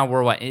right now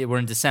we're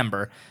in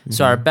December,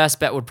 so our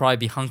best bet would probably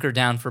be hunker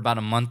down for about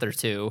a month or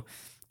two,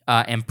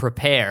 and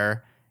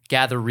prepare,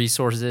 gather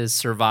resources,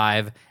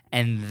 survive,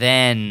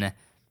 and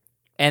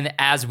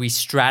as we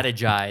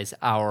strategize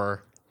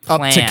our Up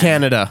plan to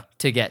Canada.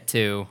 to get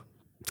to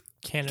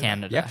Canada.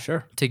 Canada. Yeah,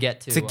 sure. To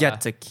get to To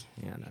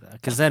Canada,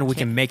 because then we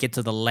can make it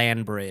to the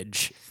land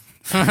bridge.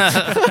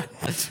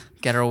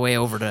 get our way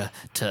over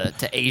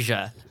to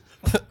Asia.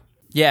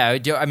 Yeah,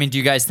 do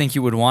you guys think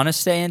you would want to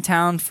stay in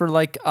town for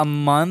like a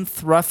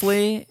month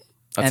roughly?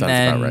 That sounds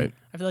about right.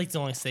 I feel like it's the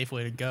only safe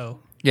way to go.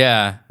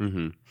 Yeah.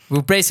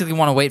 We basically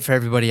want to wait for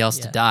everybody else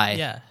to die.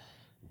 Yeah.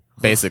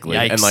 Basically,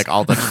 Yikes. and like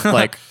all the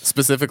like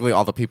specifically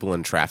all the people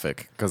in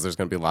traffic because there's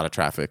going to be a lot of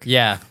traffic.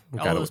 Yeah. All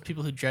gotta- those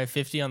people who drive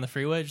 50 on the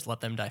freeway, just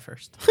let them die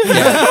first.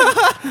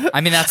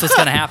 I mean, that's what's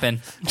going to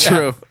happen.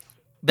 True.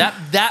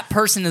 That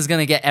person is going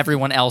to get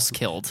everyone else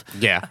killed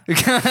Yeah.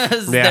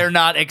 because Yeah. they're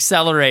not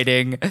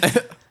accelerating.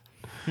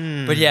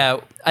 But yeah,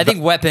 I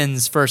think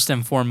weapons first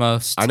and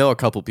foremost. I know a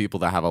couple people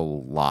that have a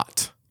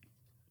lot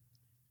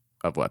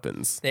of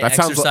weapons. They that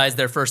sounds like, exercise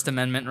their First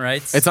Amendment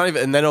rights. it's not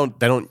even,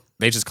 and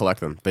they just collect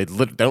them. They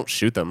don't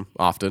shoot them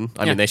often.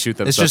 I mean, they shoot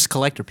them. It's so- just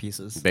collector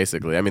pieces.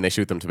 basically. I mean, they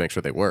shoot them to make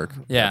sure they work.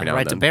 Yeah. every now Right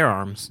and to then. bear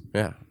arms.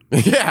 Yeah.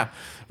 Yeah.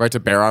 Right to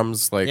bear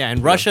arms. Like Yeah,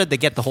 in Russia they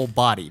get the whole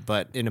body,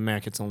 but in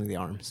America it's only the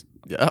arms.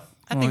 Yeah.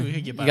 I think we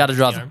could get by you gotta with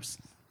draw the the- arms.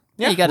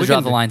 Yeah, you got to we draw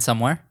can the do- line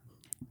somewhere.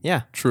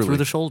 Yeah, Truly. through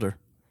the shoulder.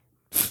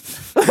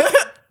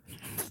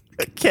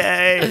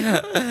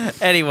 Okay.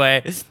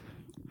 Anyway,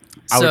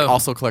 I would so-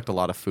 also collect a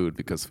lot of food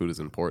because food is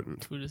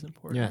important. Food is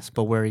important. Yes,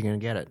 but where are you gonna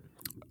get it?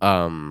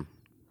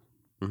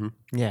 Mm-hmm.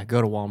 Yeah,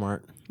 go to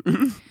Walmart.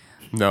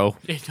 No.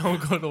 Hey, don't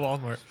go to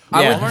Walmart.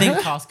 I Yeah. would think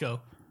Costco.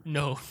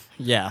 No.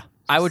 Yeah,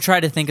 I would try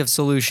to think of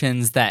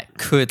solutions that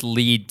could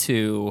lead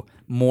to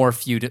more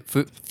food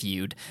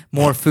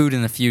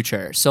in the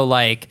future. So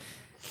like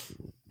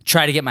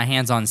try to get my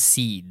hands on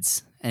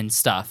seeds and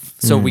stuff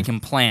so we can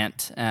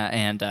plant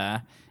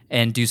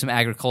and do some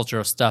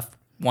agricultural stuff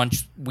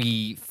once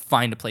we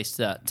find a place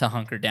to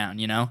hunker down,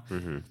 you know?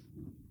 and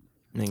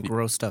then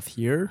grow stuff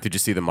here. Did you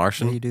see The How do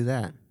Martian? you do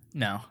that?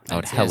 No. I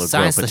would That's- hella grow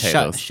Science the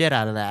potatoes. shit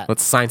out of that.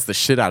 Let's science the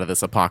shit out of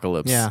this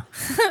apocalypse. Yeah,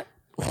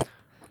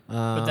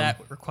 But that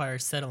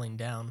requires settling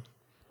down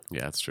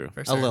Yeah, that's true.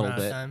 for a a certain little amount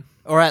of bit, time.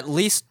 or at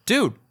least,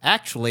 dude.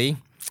 Actually,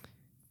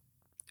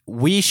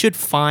 we should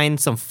find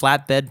some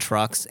flatbed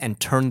trucks and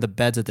turn the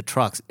beds of the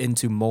trucks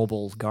into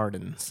mobile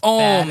gardens. Oh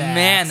Badass.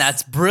 man,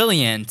 that's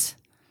brilliant.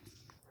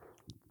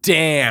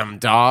 Damn,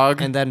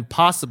 dog. And then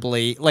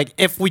possibly, like,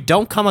 if we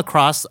don't come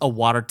across a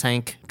water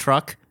tank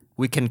truck,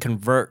 we can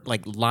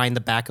line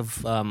the back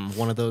of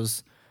one of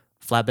those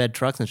flatbed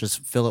trucks and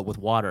just fill it with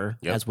water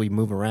Yep. as we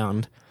move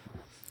around.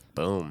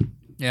 Boom.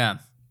 Yeah.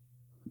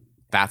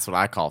 That's what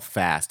I call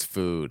fast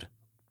food.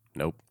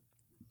 Nope.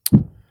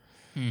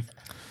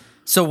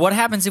 So what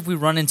happens if we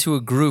run into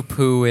a group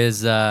who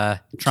is trying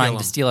Kill to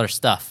 'em. steal our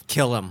stuff?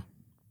 Kill them.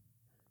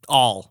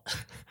 All.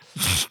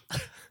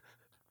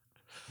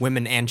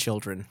 Women and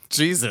children.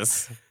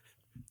 Jesus.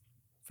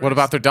 What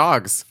about their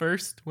dogs?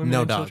 First, women No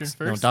and dogs.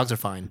 children No, first. dogs are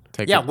fine.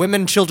 Take yeah, it.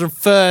 women and children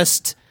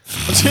first.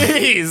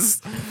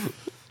 Jeez.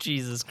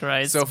 Jesus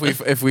Christ. So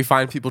if we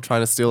find people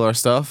trying to steal our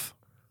stuff,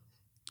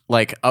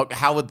 Like,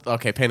 how would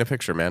paint a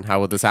picture, man? How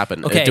would this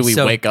happen? Okay, Do we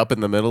so- wake up in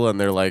the middle and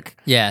they're like,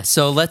 Yeah.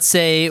 So let's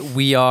say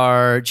we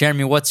are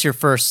Jeremy. What's your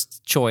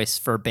first choice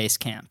for base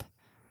camp?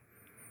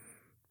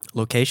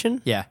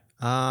 Location? Yeah.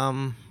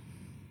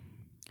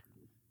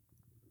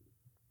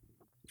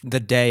 The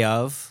day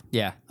of.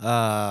 Yeah.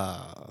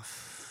 Uh,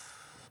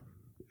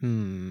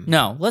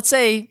 No. Let's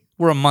say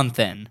we're a month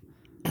in.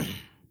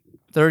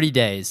 30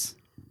 days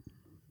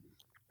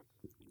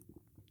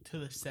To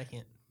the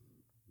second.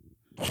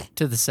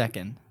 to the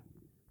second.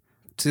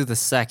 to the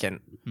second.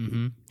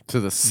 to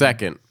the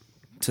second,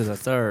 To the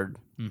third.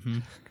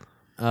 to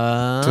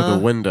the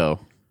window?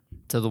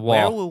 To the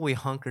Where wall. will we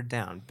hunker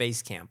down?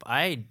 Base camp.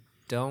 I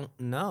don't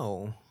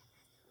know.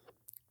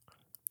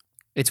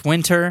 It's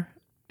winter.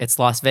 It's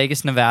Las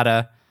Vegas,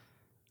 Nevada.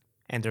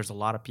 And there's a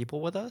lot of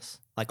people with us,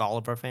 like all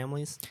of our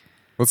families.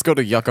 Let's go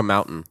to Yucca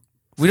Mountain.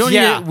 We don't need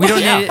it. We don't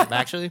need it.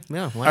 Actually,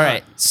 yeah. Why All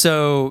right.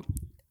 So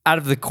out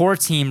of the core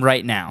team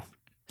right now,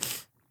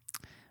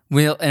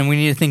 we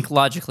need to think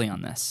logically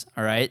on this.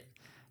 All right.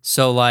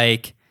 So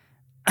like,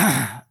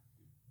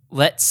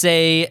 let's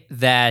say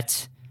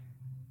that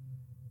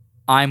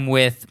I'm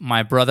with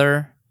my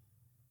brother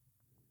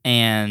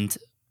and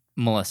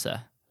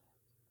Melissa,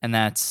 and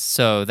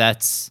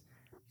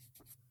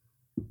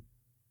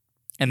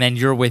and then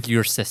you're with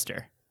your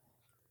sister,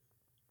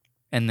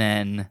 and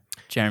then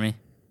Jeremy.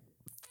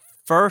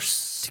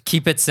 First,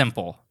 Keep it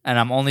simple, and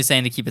I'm only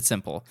saying to keep it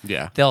simple.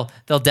 Yeah. They'll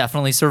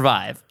definitely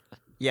survive.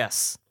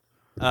 yes.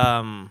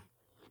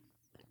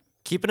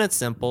 Keeping it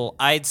simple,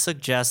 I'd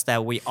suggest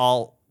that we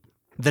all,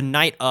 the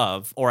night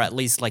of, or at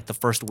least like the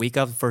first week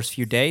of, the first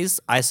few days,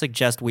 I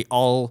suggest we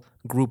all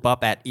group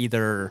up at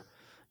either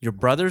your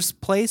brother's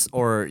place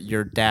or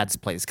your dad's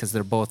place, because they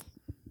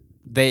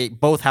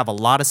both have a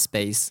lot of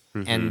space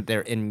and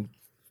they're in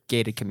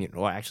gated community.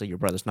 Well, actually, your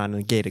brother's not in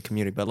a gated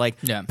community, but like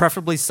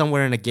preferably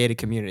somewhere in a gated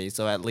community.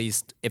 So at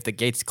least if the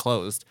gate's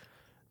closed,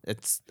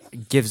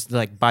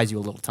 buys you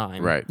a little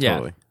time. Right. Yeah.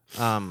 Totally.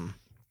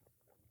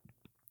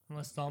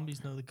 Unless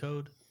zombies know the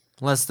code.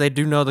 Unless they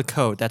do know the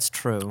code, that's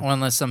true. Or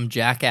unless some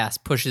jackass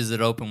pushes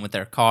it open with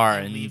their car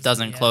and leaves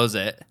doesn't it, yeah. close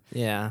it.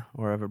 Yeah,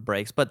 or if it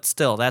breaks. But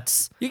still,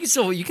 that's You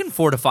can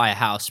fortify a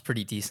house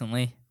pretty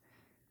decently.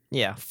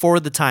 for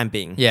the time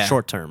being, Yeah.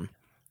 short term.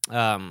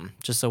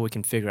 Just so we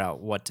can figure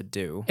out what to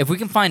do. If we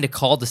can find a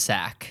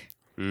cul-de-sac,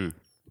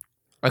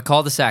 a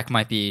cul-de-sac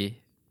might be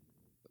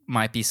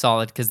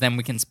solid because then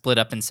we can split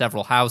up in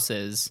several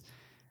houses.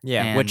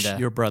 Yeah, And, which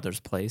your brother's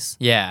place.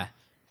 Yeah.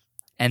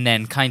 And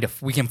then kind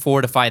of we can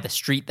fortify the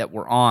street that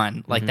we're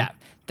on, like that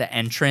the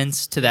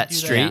entrance to that Do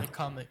that in street. the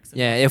comics.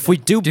 Yeah, if we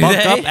do Do bunk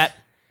they? up at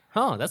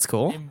Oh, that's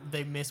cool.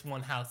 They miss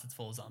one house that's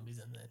full of zombies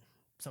and then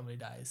somebody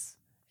dies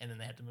and then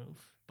they have to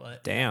move.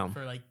 But Damn.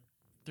 for like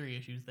 3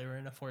 issues, they were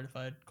in a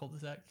fortified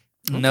cul-de-sac.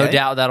 No Okay.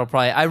 doubt that'll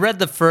probably. I read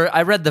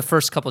the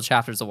first couple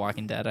chapters of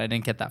Walking Dead. I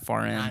didn't get that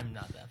far in. I'm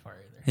not that far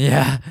either.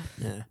 Yeah.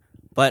 Yeah.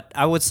 But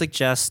I would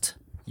suggest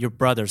your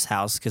brother's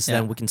house because Yeah.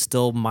 then we can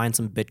still mine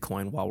some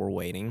Bitcoin while we're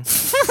waiting.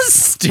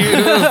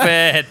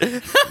 Stupid.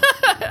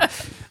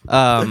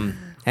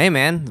 Hey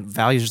man, the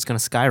value's just gonna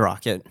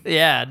skyrocket.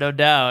 Yeah, no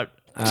doubt.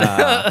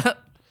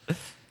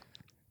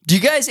 Do you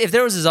guys, if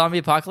there was a zombie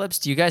apocalypse,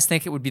 do you guys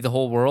think it would be the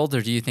whole world,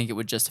 or do you think it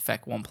would just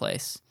affect one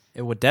place?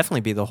 It would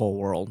definitely be the whole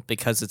world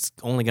because it's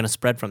only gonna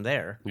spread from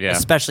there. Yeah.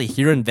 Especially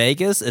here in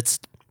Vegas, it's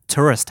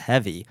tourist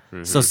heavy.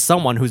 So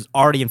someone who's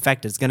already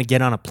infected is gonna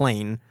get on a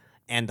plane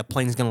and the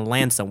plane's gonna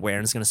land somewhere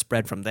and it's gonna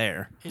spread from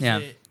there. Is Yeah.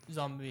 it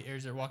zombie or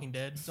is it Walking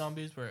Dead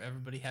zombies where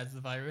everybody has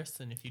the virus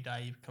and if you die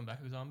you come back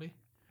a zombie?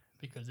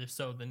 Because if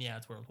so, then yeah,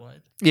 it's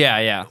worldwide. Yeah,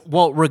 yeah.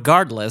 Well,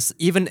 regardless,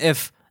 even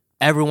if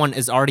everyone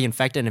is already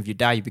infected and if you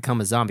die, you become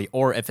a zombie,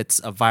 or if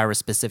it's a virus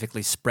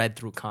specifically spread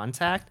through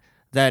contact,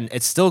 then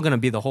it's still going to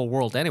be the whole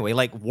world anyway.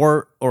 Like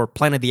War or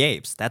Planet of the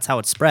Apes, that's how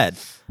it spread.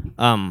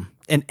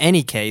 In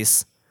any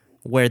case,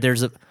 where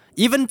there's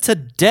even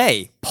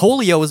today,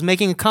 polio is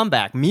making a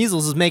comeback.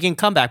 Measles is making a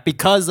comeback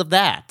because of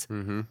that.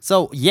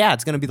 So yeah,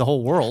 it's going to be the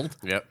whole world.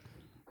 Yep.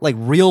 Like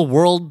real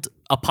world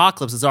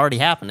apocalypse is already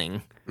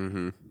happening.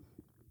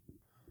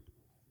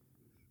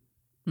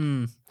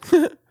 Good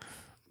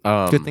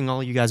thing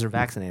all you guys are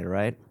vaccinated,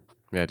 right?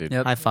 Yeah, dude.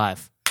 Yep. High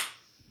five.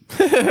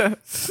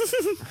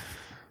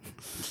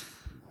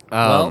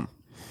 Well,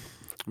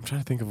 I'm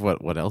trying to think of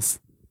what else.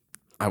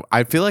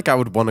 I feel like I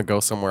would want to go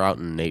somewhere out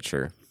in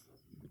nature.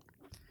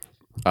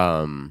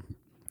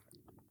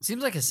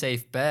 seems like a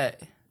safe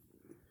bet.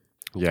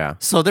 Yeah.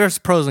 So there's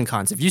pros and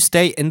cons. If you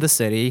stay in the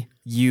city,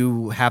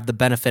 you have the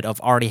benefit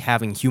of already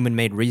having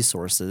human-made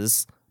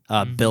resources,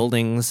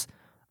 buildings,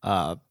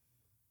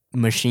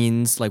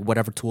 machines, like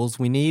whatever tools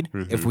we need.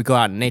 If we go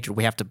out in nature,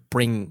 we have to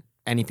bring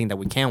anything that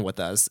we can with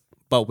us,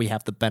 but we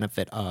have the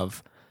benefit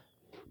of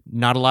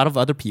not a lot of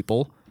other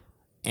people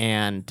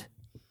and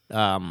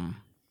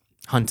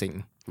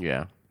hunting.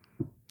 Yeah.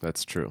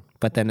 That's true.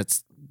 But then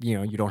it's,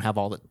 you don't have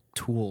all the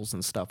tools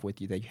and stuff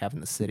with you that you have in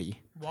the city.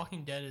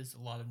 Walking Dead is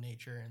a lot of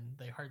nature and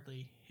they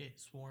hardly hit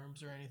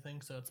swarms or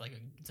anything, so it's like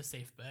it's a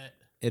safe bet.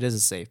 It is a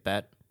safe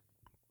bet.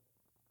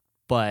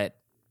 But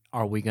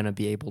are we going to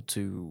be able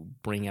to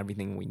bring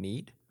everything we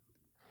need?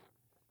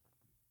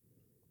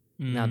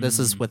 Now, this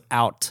is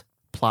without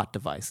plot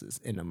devices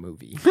in a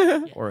movie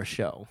or a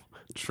show.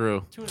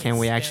 True. To an Can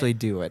we extent, actually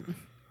do it?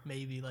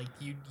 maybe like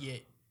you'd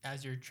get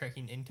as you're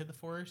trekking into the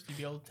forest, you'd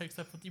be able to take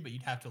stuff with you, but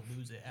you'd have to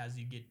lose it as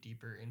you get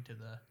deeper into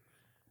the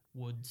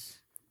woods.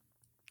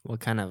 What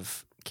kind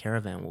of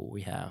caravan will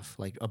we have?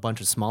 Like a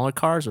bunch of smaller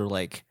cars or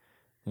like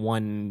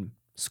one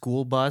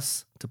school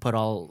bus to put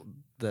all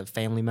the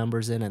family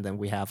members in, and then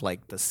we have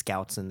like the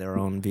scouts in their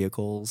own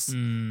vehicles?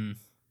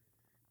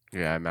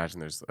 Yeah, I imagine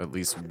there's at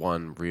least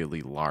one really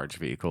large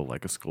vehicle,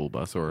 like a school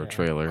bus or a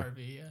trailer.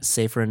 RV, yeah.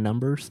 Safer in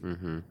numbers?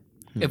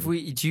 If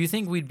do you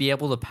think we'd be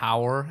able to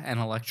power an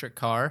electric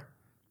car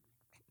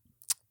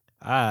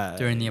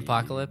during the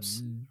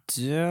apocalypse?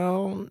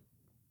 Don't.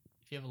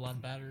 If you have a lot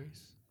of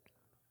batteries.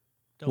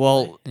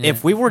 Well, Yeah.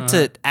 if we were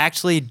to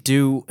actually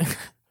do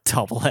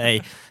double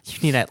A, you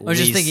need at I was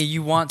least just thinking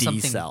you want D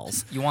something.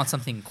 cells. You want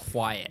something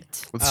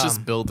quiet. Let's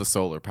just build a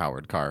solar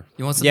powered car.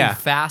 You want something Yeah.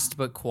 fast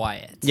but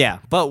quiet. Yeah,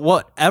 but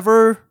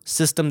whatever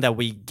system that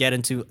we get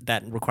into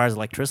that requires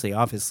electricity,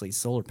 obviously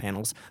solar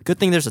panels. Good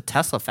thing there's a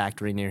Tesla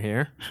factory near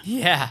here.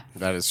 Yeah,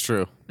 That is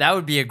true. that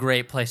would be a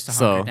great place to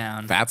So hunker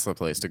down. that's the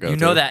place to go. You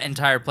know to. that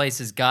entire place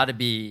has got to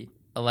be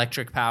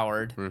electric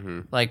powered,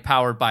 like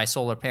powered by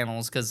solar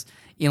panels, because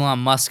Elon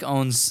Musk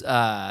owns.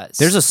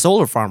 There's a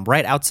solar farm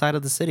right outside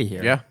of the city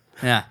here. Yeah.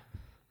 Yeah.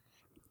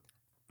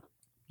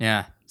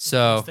 Yeah.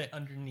 So Stay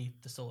underneath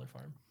the solar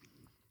farm.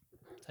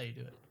 That's how you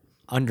do it.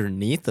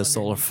 Underneath the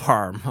solar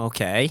farm.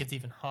 Okay. It gets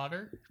even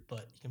hotter, but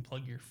you can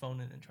plug your phone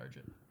in and charge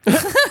it.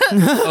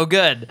 oh,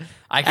 good.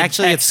 I can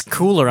Actually, it's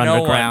cooler no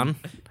underground.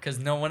 because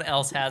no one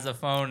else has a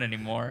phone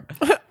anymore.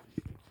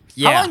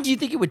 Yeah. How long do you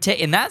think it would take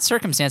in that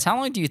circumstance? How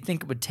long do you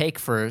think it would take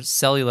for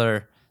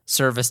cellular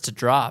service to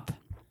drop?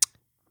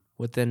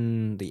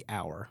 Within the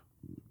hour.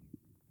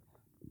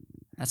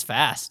 That's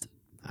fast.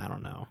 I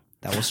don't know.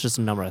 That was just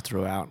a number I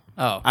threw out.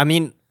 Oh, I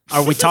mean,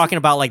 are we talking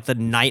about like the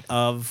night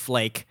of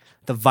like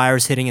the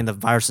virus hitting and the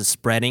virus is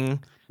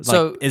spreading? Like,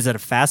 So- is it a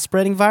fast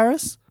spreading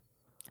virus?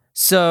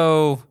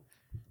 so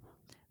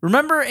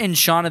remember in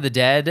Shaun of the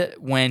Dead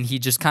when he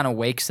just kind of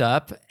wakes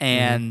up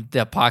and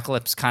the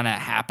apocalypse kind of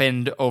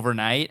happened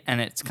overnight and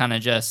it's kind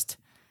of just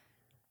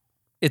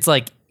it's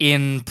like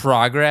in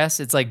progress.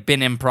 It's like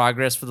been in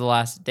progress for the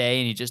last day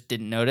and he just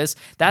didn't notice.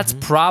 That's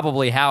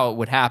probably how it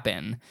would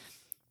happen.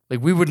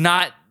 Like we would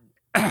not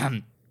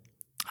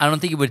I don't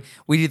think it would.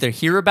 We'd either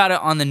hear about it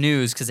on the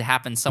news because it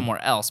happened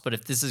somewhere else, but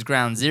if this is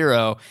ground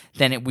zero,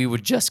 then we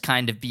would just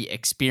kind of be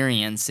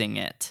experiencing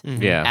it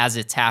Yeah. as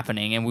it's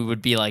happening, and we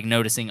would be like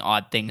noticing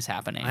odd things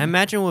happening. I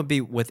imagine it would be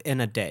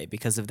within a day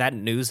because if that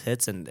news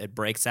hits and it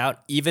breaks out,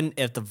 even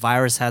if the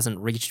virus hasn't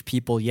reached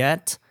people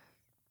yet,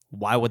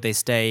 why would they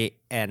stay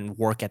and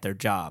work at their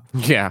job?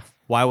 Yeah.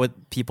 Why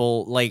would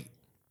people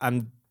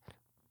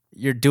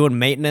you're doing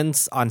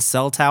maintenance on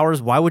cell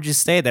towers? Why would you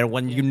stay there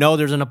when you know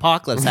there's an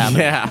apocalypse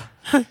happening? Yeah.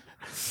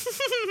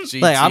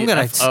 Like I'm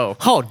gonna. GTFO.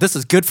 Oh, this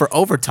is good for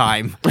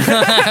overtime.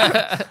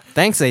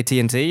 Thanks,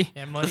 AT&T.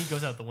 Yeah, money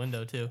goes out the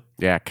window too.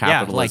 Yeah, Yeah, like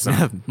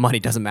capitalism. money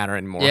doesn't matter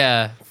anymore.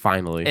 yeah,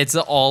 Finally. it's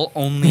all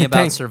only about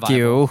Thank survival.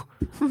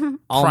 you.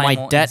 All my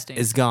Primal debt instinct.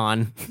 is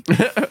gone.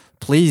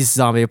 Please,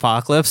 zombie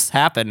apocalypse,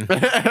 happen.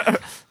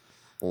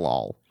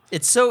 lol.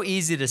 It's so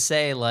easy to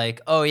say,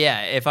 like, oh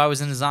yeah, if I was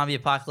in a zombie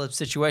apocalypse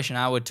situation,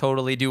 I would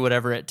totally do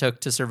whatever it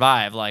took to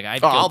survive. Like, I'd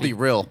Oh, go I'll be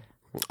real.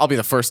 I'll be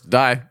the first to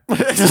die. You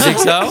think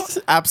so?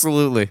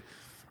 Absolutely.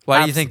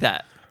 Why do you think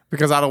that?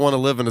 Because I don't want to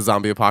live in a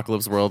zombie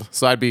apocalypse world.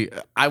 So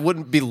I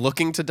wouldn't be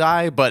looking to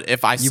die, but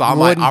if I saw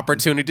my wouldn't-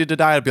 opportunity to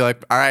die, I'd be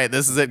like, all right,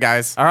 this is it,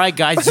 guys. All right,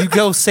 guys, you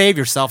go save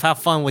yourself. Have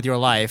fun with your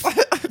life.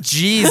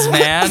 Jeez,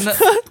 man.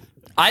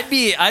 I'd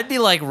be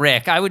like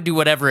Rick. I would do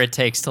whatever it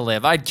takes to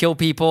live. I'd kill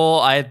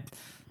people. I'd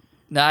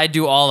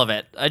do all of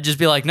it. I'd just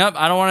be like, nope,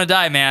 I don't want to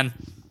die, man.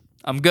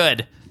 I'm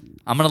good.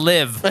 I'm gonna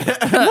live.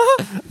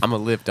 I'm going to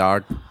live,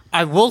 dog.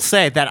 I will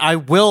say that I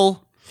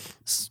will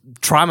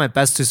try my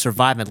best to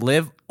survive and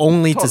live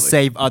only to Totally.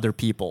 save other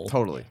people.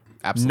 Totally.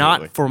 Absolutely.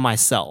 Not for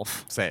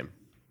myself. Same.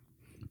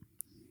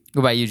 What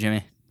about you,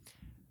 Jimmy?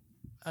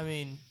 I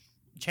mean,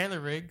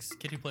 Chandler Riggs,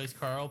 kid who plays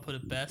Carl, put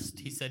it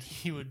best. He said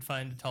he would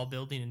find a tall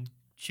building and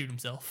shoot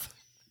himself.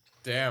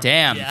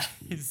 Damn. Yeah,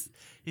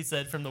 he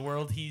said from the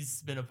world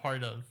he's been a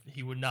part of,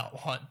 he would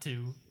not want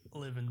to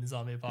live in the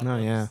zombie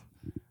apocalypse. yeah.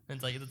 And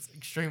it's like, it's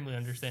extremely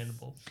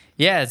understandable.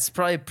 Yeah, it's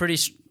probably pretty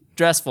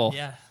stressful.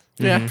 Yeah.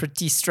 Yeah.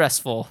 Pretty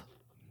stressful.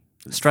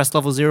 Stress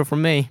level 0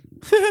 from me.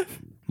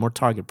 More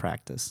target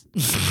practice.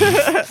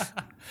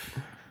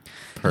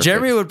 Perfect.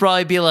 Jeremy would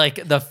probably be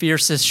like the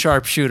fiercest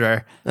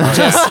sharpshooter.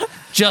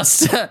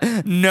 Just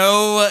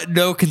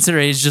no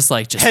consideration. Just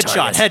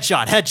Headshot,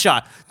 target.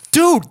 headshot.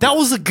 Dude, that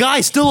was a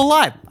guy still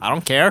alive. I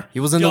don't care. He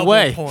was in the Double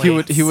way.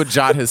 point. He would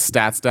jot his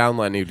stats down,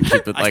 and he'd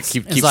keep it like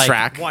keep like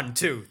track. 1,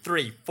 2,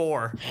 3,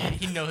 4.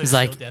 He knows He's his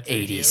like kill death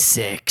ratio.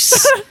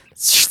 86.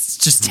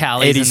 Just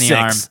tallies in the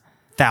arm.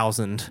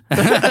 86,000.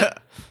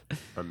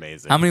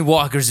 Amazing. How many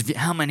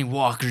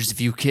walkers have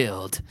you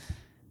killed?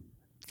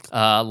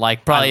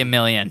 Like probably a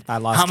million. I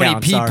lost How many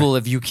count, sorry. people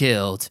have you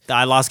killed?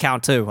 I lost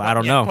count too. I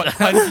don't know.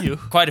 Quite a few.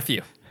 Quite a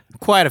few.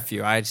 Quite a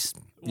few. I just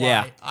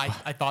yeah. Why?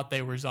 I thought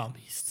they were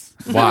zombies.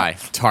 Why?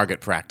 Target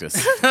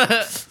practice.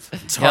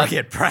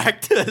 Target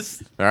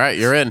practice. All right,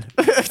 you're in.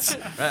 All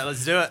right,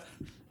 let's do it.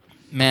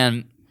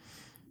 Man,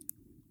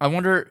 I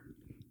wonder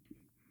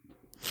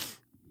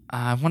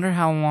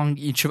how long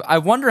each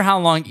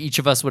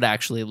of us would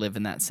actually live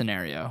in that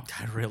scenario.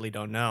 I really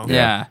don't know.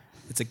 Yeah.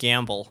 It's a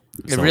gamble.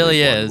 It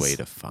really Only one is. way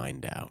to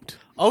find out.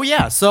 Oh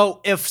yeah.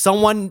 So if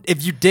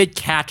you did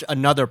catch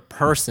another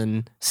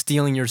person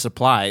stealing your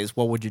supplies,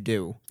 what would you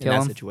do in Kill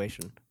that him?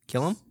 situation?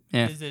 Kill him?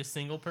 Yeah. Is it a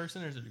single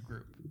person or is it a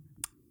group?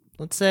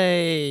 Let's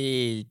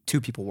say 2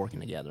 people working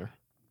together,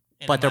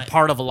 And but am they're I-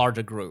 part of a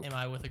larger group. Am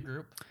I with a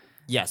group?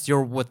 Yes,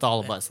 you're with all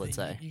of us. Let's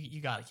Then say. you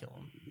gotta kill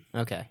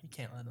them. Okay. You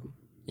can't let them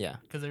Yeah.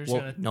 because they're just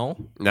Well, gonna. no.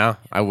 No,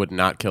 I would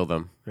not kill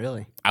them.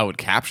 Really. I would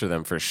capture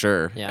them for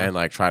sure Yeah. and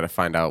like try to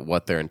find out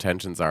what their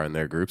intentions are and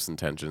their group's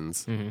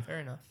intentions. Fair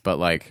enough. But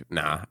like,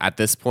 nah, at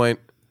this point,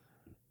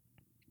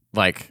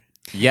 like,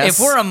 yes.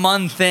 If we're a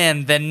month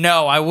in, then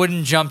no, I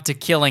wouldn't jump to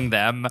killing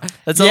them.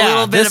 That's a Yeah,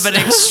 little bit this- of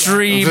an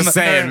extreme. I'm just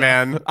saying,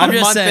 man. I'm A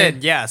just month saying.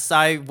 in, yes,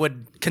 I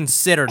would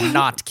consider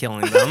not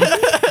killing them.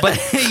 But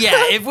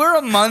yeah, if we're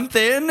a month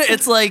in,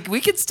 it's like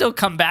we could still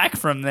come back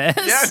from this.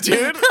 Yeah,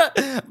 dude.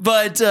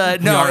 But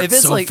no, if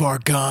it's like far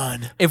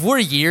gone. if we're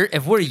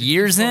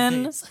years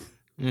in, days.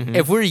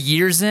 if we're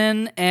years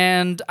in,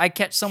 and I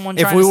catch someone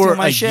If trying we to were steal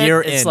my a shit,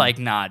 year it's in. like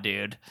nah,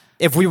 dude.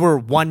 If we were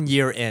 1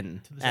 year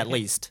in, the at second?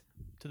 least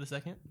To the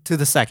second. to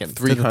the second,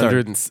 to the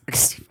third.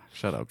 360.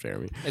 Shut up,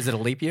 Jeremy. Is it a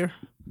leap year?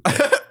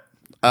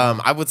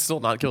 I would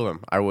still not kill them.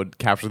 I would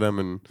capture them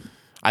and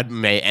I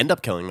may end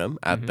up killing them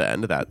at the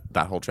end of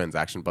that whole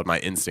transaction, but my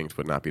instinct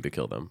would not be to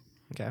kill them.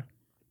 Okay.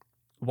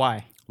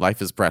 Why?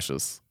 Life is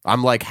precious.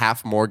 I'm like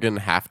half Morgan,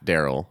 half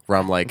Daryl, where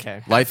I'm like,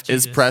 Okay. life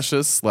is Judas.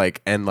 precious,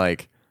 like, and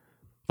like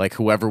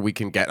whoever we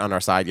can get on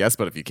our side, yes,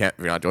 but if you can't, if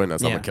you're not joining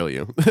us, I'm Yeah. gonna kill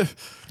you.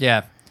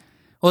 Yeah.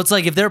 Well, it's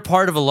like if they're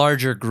part of a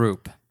larger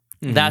group,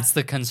 that's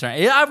the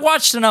concern. I've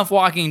watched enough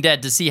Walking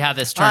Dead to see how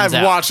this turns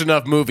I've out. watched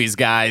enough movies,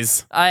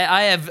 guys.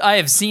 I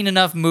have seen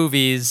enough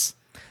movies.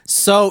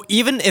 So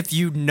even if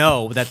you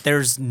know that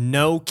there's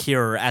no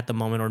cure at the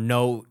moment or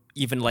no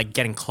even like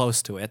getting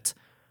close to it,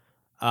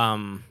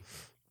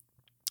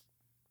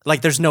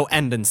 like there's no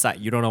end in sight.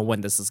 You don't know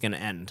when this is going to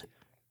end.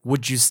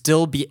 Would you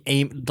still be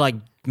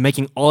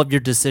making all of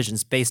your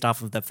decisions based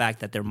off of the fact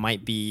that there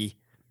might be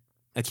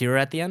a cure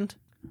at the end?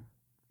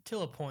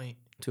 Till a point.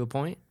 To a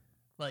point?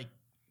 Like,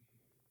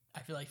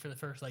 I feel like for the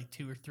first like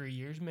 2 or 3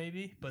 years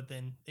maybe, but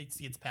then it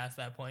gets past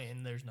that point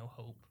and there's no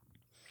hope.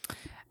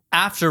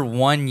 After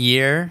 1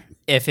 year,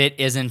 if it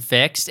isn't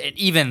fixed, and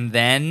even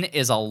then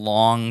is a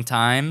long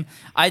time.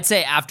 I'd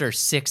say after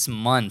 6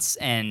 months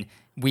and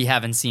we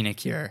haven't seen a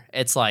cure,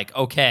 it's like,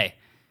 okay,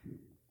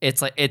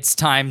 it's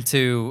time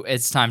to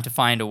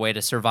find a way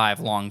to survive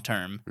long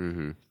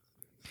term.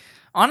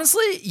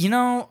 Honestly,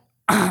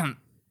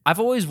 I've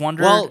always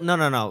wondered. Well,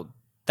 no.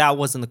 That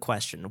wasn't the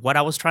question. What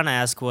I was trying to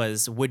ask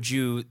was, would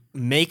you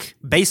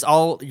base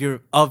all your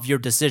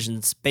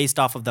decisions based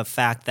off of the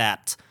fact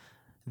that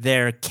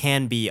there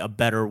can be a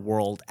better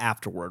world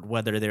afterward,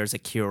 whether there's a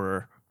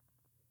cure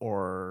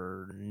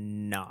or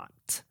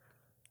not?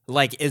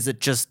 Like, is it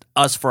just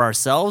us for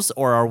ourselves,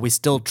 or are we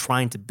still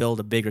trying to build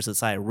a bigger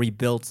society,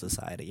 rebuild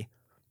society?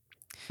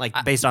 Like,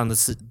 based on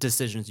the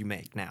decisions you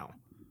make now.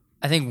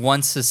 I think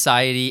once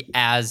society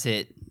as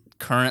it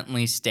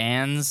currently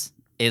stands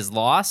is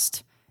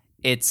lost,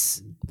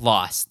 it's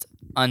lost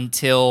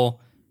until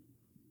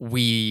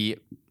we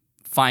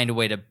find a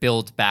way to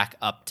build back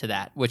up to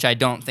that, which I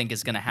don't think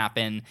is going to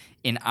happen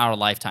in our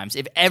lifetimes.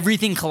 If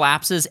everything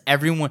collapses,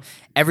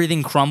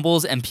 everything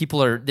crumbles, and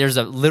there's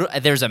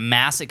a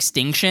mass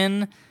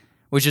extinction,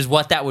 which is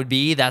what that would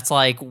be. That's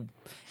like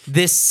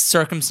this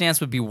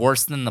circumstance would be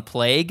worse than the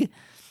plague.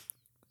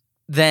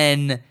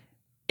 Then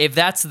if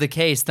that's the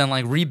case, then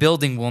like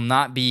rebuilding will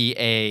not be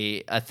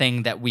a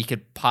thing that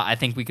I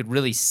think we could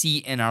really see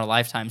in our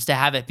lifetimes to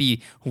have it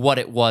be what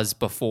it was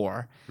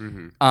before.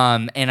 And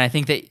I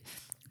think that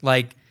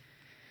like,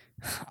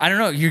 I don't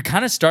know, you're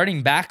kind of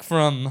starting back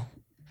from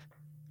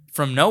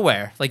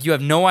nowhere. Like you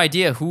have no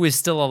idea who is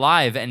still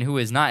alive and who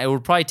is not. It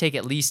would probably take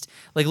at least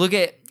like look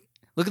at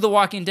The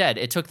Walking Dead.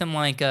 It took them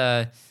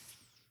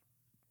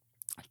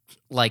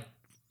like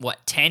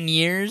 10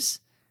 years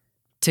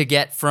to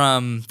get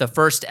from the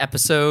first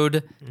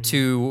episode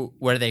to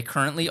where they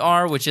currently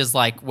are, which is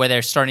like where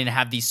they're starting to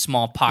have these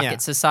small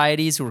pocket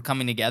societies who are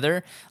coming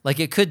together. Like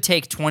it could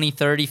take 20,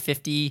 30,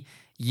 50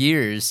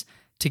 years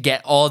to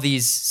get all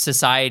these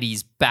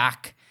societies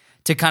back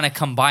to kind of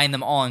combine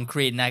them all and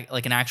create an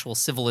actual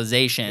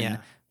civilization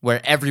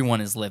where everyone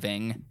is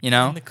living, In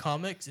the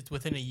comics, it's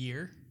within a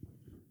year.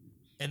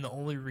 And the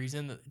only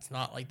reason that it's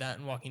not like that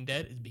in Walking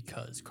Dead is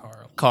because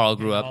Carl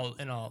grew up.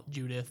 And all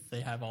Judith, they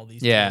have all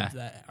these Yeah. kids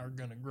that are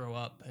going to grow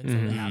up. And so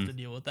they have to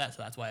deal with that.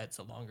 So that's why it's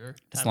a longer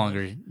It's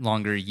timeline.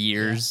 longer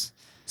years.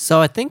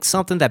 So I think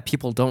something that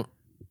people don't,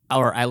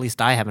 or at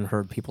least I haven't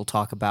heard people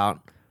talk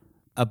about,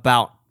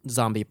 about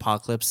zombie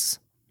apocalypse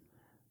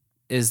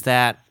is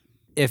that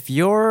if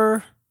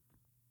you're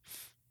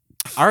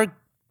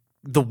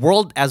the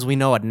world as we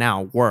know it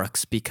now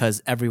works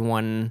because every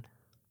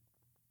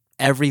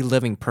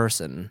living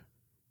person,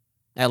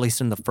 at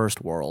least in the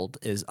first world,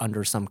 is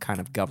under some kind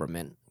of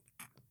government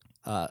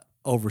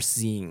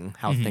overseeing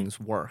how things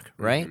work,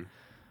 right?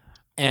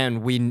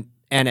 And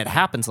it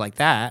happens like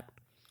that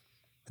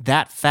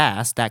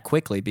fast, that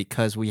quickly,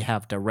 because we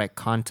have direct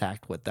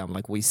contact with them.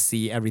 Like we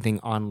see everything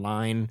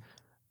online,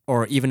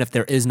 or even if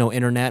there is no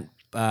internet,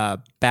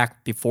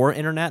 back before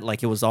internet,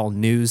 like it was all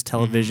news,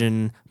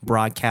 television,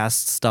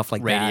 broadcast, stuff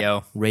like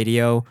that.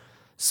 Radio.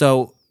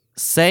 So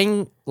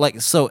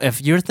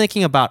if you're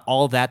thinking about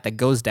all that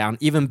goes down,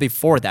 even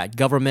before that,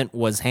 government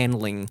was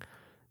handling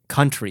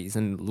countries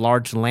and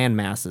large land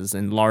masses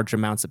and large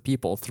amounts of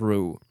people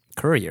through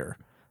courier,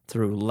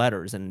 through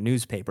letters and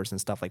newspapers and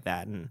stuff like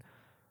that. And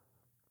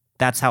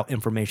that's how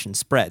information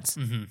spreads.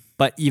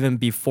 But even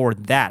before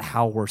that,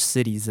 how were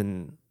cities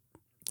and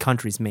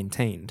countries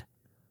maintained?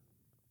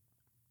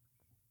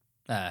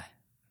 I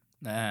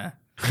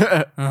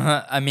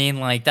mean,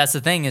 like, that's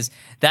the thing is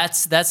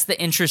that's the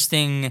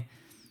interesting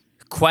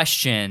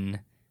question.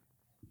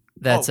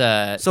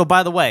 So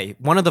by the way,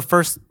 one of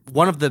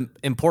the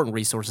important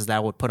resources that I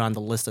would put on the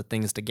list of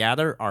things to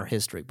gather are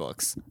history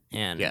books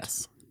and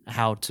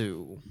how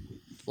to,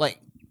 like,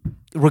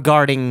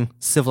 regarding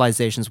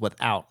civilizations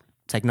without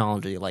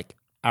technology like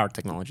our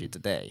technology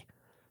today.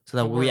 So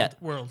that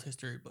world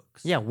history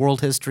books. Yeah, world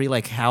history,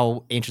 like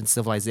how ancient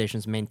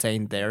civilizations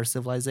maintained their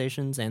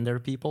civilizations and their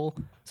people,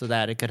 so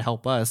that it could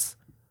help us,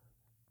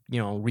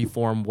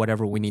 reform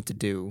whatever we need to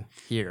do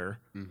here,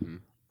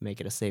 make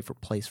it a safer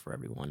place for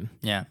everyone.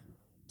 Yeah.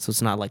 So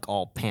it's not like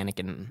all panic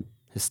and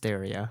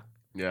hysteria.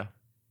 Yeah,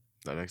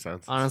 that makes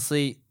sense.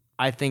 Honestly,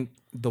 I think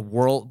the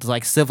world,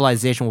 like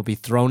civilization, will be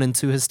thrown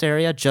into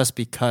hysteria just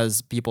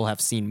because people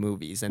have seen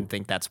movies and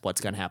think that's what's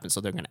going to happen,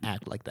 so they're going to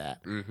act like that.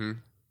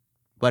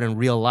 But in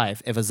real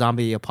life, if a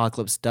zombie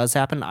apocalypse does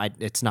happen,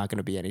 it's not going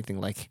to be anything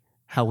like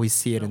how we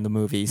see it in the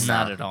movies.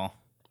 Not at all.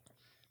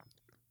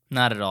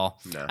 Not at all.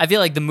 No. I feel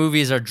like the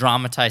movies are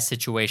dramatized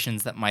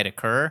situations that might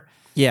occur.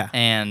 Yeah.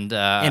 And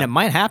it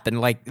might happen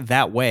like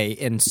that way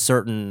in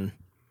certain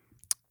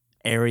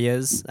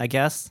areas, I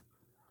guess,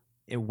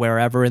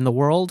 wherever in the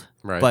world.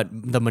 Right. But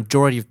the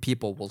majority of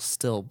people will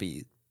still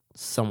be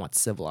somewhat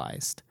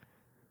civilized.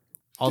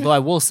 Although I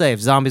will say, if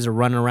zombies are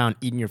running around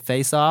eating your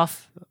face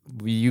off,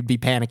 you'd be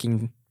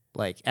panicking.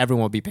 Like,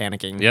 everyone would be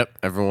panicking. Yep,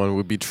 everyone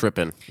would be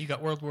tripping. You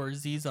got World War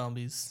Z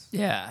zombies.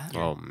 yeah.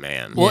 Oh,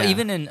 man. Well, Yeah.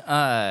 even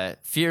in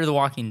Fear the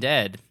Walking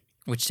Dead,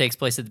 which takes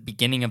place at the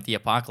beginning of the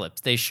apocalypse,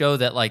 they show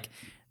that, like,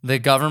 the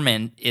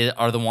government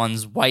are the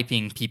ones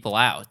wiping people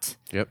out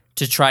Yep.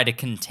 to try to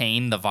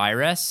contain the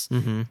virus,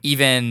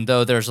 even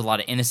though there's a lot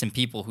of innocent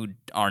people who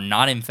are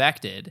not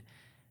infected,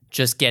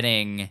 just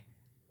getting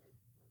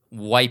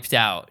wiped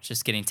out,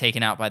 just getting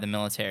taken out by the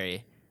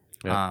military.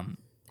 Yep.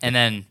 And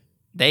then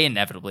they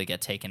inevitably get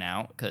taken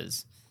out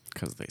because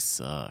they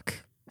suck.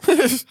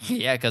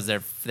 because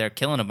they're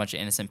killing a bunch of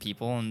innocent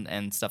people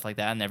and stuff like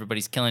that, and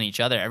everybody's killing each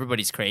other.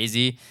 Everybody's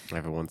crazy.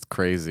 Everyone's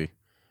crazy.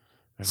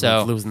 Everyone's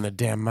So- losing their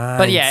damn minds.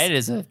 But yeah, it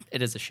is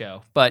a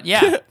show. But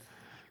yeah,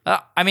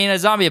 I mean, a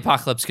zombie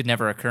apocalypse could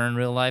never occur in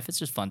real life. It's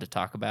just fun to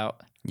talk about.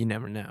 You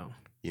never know.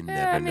 You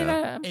never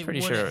know. I'm It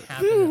pretty wouldn't sure.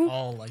 happen at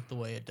all like the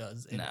way it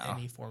does in No.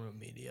 any form of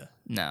media.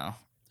 No.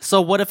 So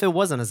what if it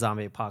wasn't a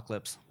zombie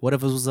apocalypse? What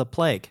if it was a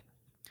plague?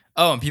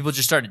 Oh, and people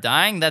just started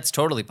dying? That's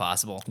totally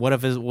possible. What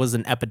if it was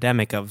an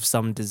epidemic of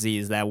some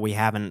disease that we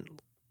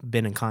haven't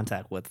been in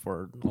contact with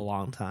for a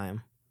long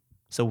time?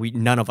 So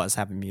none of us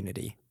have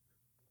immunity.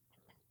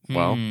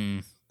 Well,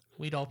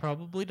 We'd all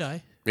probably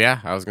die. yeah,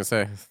 I was going to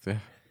say. Yeah.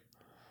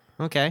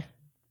 Okay.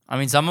 I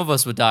mean, some of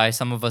us would die.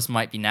 Some of us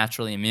might be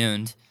naturally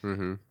immune.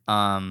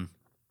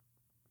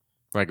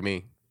 Like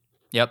me.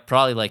 Yep,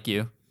 probably like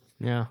you.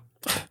 Yeah.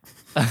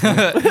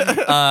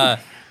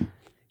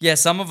 Yeah,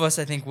 some of us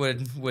I think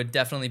would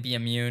definitely be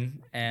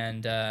immune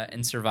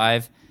and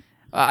survive.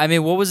 I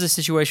mean, what was the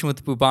situation with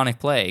the bubonic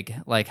plague?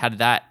 Like, how did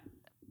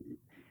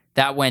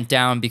that went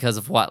down because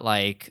of what,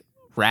 like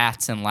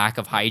rats and lack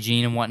of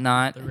hygiene and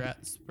whatnot? The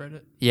rats spread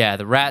it. Yeah,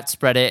 the rats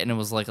spread it, and it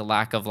was like a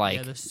lack of like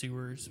Yeah, the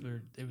sewers.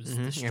 It was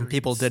the And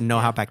people streets. didn't know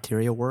how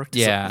bacteria worked.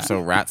 yeah.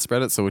 So rats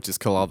spread it, so we just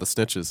kill all the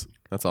snitches.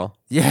 That's all.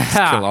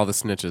 Yeah. Kill all the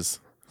snitches.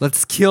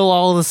 Let's kill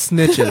all the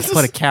snitches.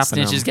 Put a cap in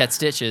Snitches them. get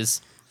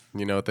stitches.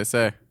 You know what they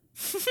say.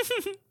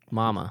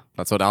 Mama.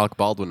 That's what Alec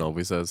Baldwin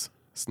always says.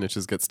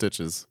 Snitches get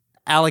stitches.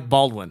 Alec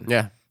Baldwin.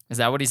 Yeah. Is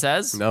that what he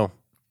says? No.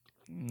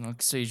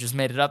 So you just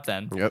made it up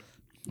then. Yep.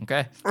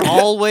 Okay.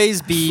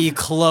 Always be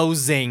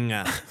closing.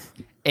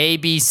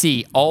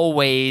 ABC.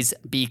 Always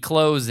be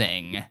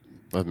closing.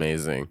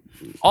 Amazing.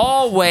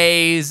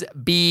 Always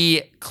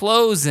be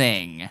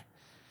closing. All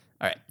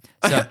right.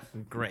 So,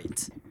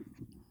 Great.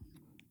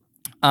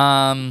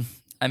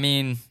 I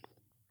mean,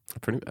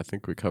 I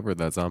think we covered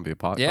that zombie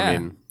apocalypse. Yeah. I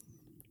mean,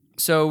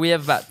 so we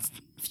have about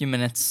a few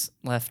minutes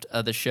left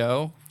of the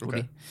show. What do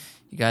Okay.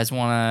 you guys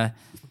want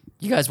to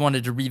You guys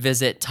wanted to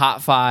revisit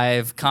top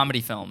 5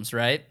 comedy films,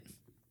 right?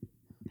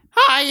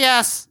 Ah,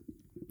 yes.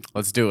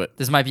 Let's do it.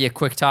 This might be a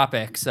quick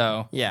topic,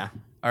 so Yeah.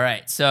 all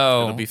right.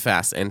 So It'll be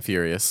fast and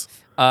furious.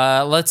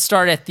 let's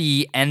start at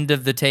the end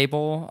of the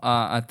table.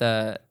 At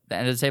the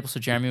end of the table. So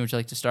Jeremy, would you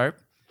like to start?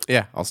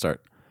 Yeah, I'll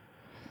start.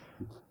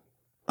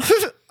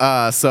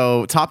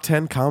 So top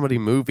 10 comedy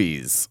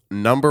movies.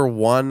 Number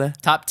 1.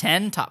 Top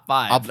 10, top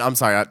 5. I'm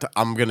sorry.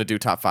 I'm gonna do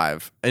top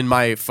 5. In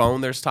my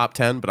phone, there's top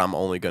 10, but I'm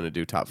only gonna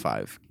do top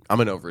 5. I'm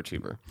an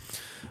overachiever.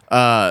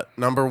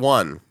 Number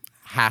 1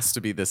 has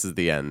to be This Is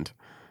the End.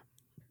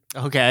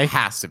 Okay.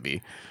 Has to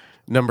be.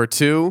 Number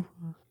 2,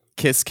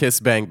 Kiss Kiss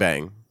Bang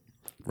Bang.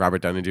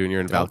 Robert Downey Jr.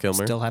 and Val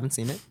Kilmer. Still haven't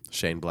seen it.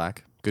 Shane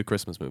Black. Good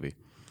Christmas movie.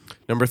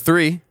 Number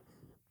 3,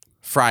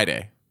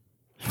 Friday.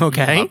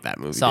 Okay. Love that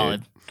movie.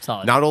 Solid. Dude.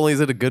 Solid. Not only is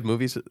it a good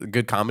movie,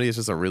 good comedy, it's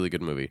just a really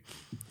good movie.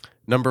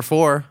 Number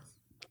 4,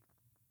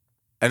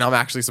 and I'm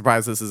actually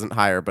surprised this isn't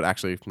higher, but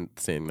actually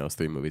seeing those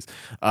 3 movies.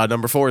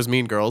 Number 4 is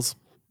Mean Girls.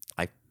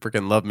 I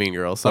freaking love Mean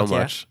Girls so Fuck yeah.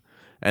 much.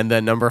 And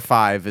then number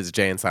 5 is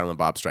Jay and Silent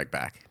Bob Strike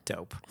Back.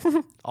 Dope.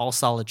 All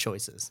solid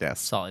choices. Yes.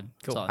 Solid.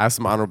 Cool. Solid. I have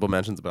some honorable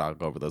mentions, but I'll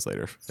go over those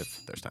later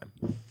if there's time.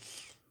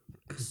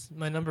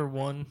 My number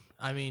 1.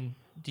 I mean,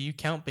 do you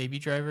count Baby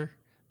Driver?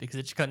 Because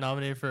it just got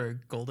nominated for a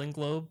Golden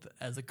Globe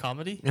as a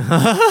comedy.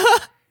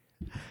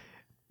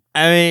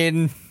 I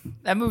mean,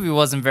 That movie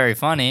wasn't very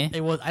funny.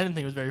 It was. I didn't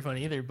think it was very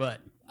funny either, but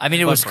I mean,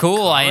 it was for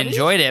cool. I comedy?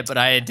 enjoyed it, but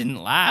I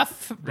didn't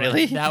laugh.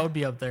 Really? that would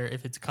be up there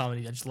if it's a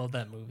comedy. I just love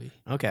that movie.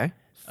 okay.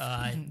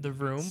 The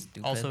Room.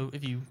 Stupid. Also,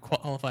 if you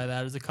qualify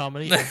that as a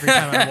comedy, every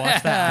time I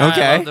watch that,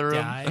 Okay. I love The Room.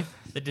 guy,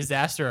 The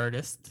Disaster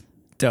Artist.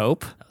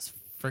 Dope. That was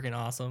freaking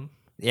awesome.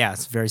 Yeah,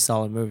 it's a very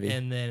solid movie.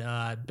 And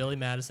then Billy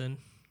Madison,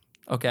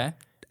 Okay.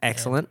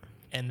 Excellent.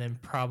 and then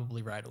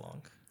probably Ride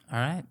Along. All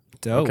right.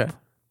 Dope. Okay.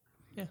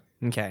 Yeah.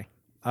 Okay.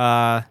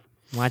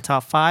 My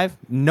top 5,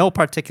 no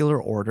particular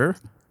order.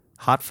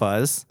 Hot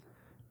Fuzz,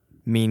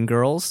 Mean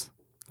Girls,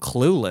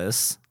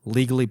 Clueless,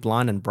 Legally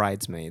Blonde, and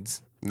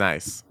Bridesmaids.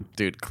 Nice.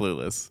 Dude,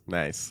 Clueless.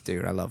 Nice.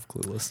 Dude, I love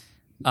Clueless.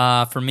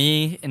 For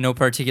me, in no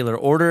particular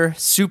order,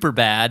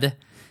 Superbad,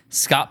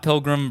 Scott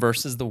Pilgrim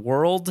versus the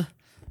World,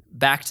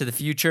 Back to the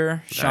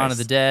Future, Shaun Nice. of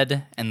the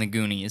Dead, and The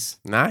Goonies.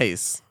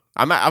 Nice.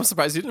 I'm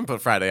surprised you didn't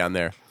put Friday on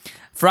there.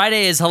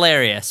 Friday is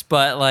hilarious,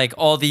 but like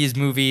all these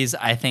movies,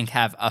 I think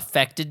have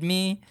affected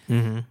me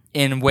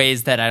in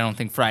ways that I don't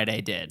think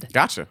Friday did.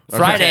 Gotcha.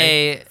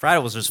 Okay.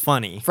 Friday was just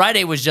funny.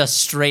 Friday was just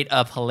straight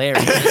up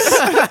hilarious.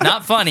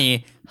 Not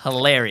funny,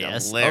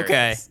 hilarious.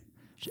 Okay.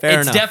 Fair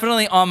It's enough.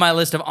 definitely on my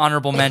list of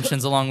honorable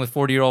mentions along with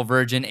 40-Year-Old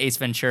Virgin, Ace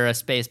Ventura,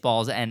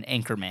 Spaceballs, and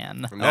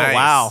Anchorman. Oh,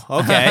 wow.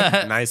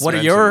 Okay. Nice. What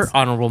are your mentions.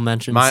 honorable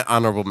mentions? My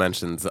honorable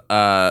mentions?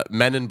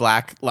 Men in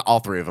Black,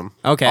 all 3 of them.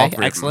 Okay, All 3 of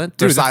them. excellent.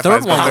 They're Dude, the sci-fi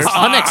third one was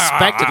spoilers.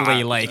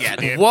 unexpectedly like,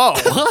 whoa.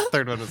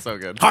 Third one was so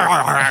good.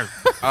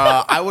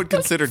 I would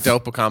consider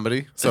Dope a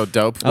comedy, so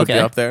Dope would be Okay.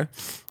 up there.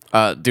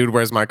 Dude,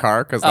 Where's My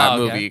Car? Because that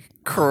Oh, okay. movie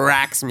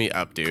cracks me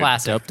up, dude.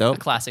 Classic. Dope. A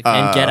classic.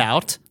 And Get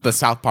Out. The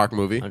South Park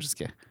movie. I'm just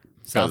kidding.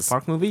 South 'Cause-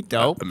 Park movie?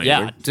 Dope. Amazing.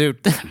 Yeah, dude.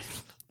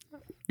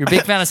 You're a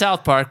big fan of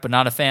South Park, but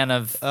not a fan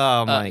of...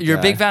 Oh, my You're a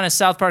God. big fan of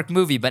South Park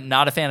movie, but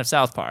not a fan of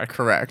South Park.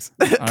 Correct.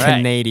 All right.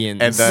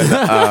 Canadians. And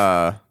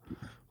then,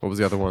 what was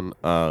the other one?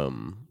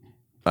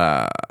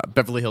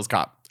 Beverly Hills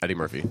Cop, Eddie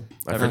Murphy. I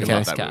freaking Beverly love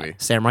Hills that Cop. movie.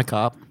 Samurai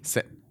Cop.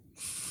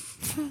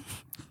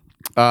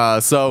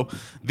 So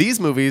these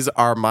movies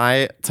are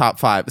my top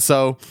 5.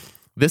 So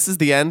This Is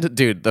the End,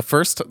 dude. The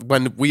first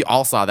when we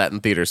all saw that in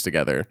theaters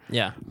together.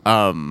 Yeah.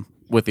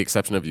 With the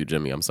exception of you,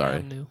 Jimmy. I'm sorry,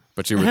 I'm new.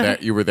 but you were there.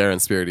 You were there in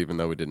spirit, even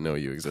though we didn't know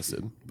you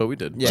existed. But we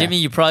did. Yeah. Jimmy,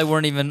 you probably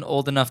weren't even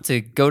old enough to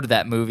go to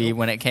that movie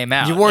when it came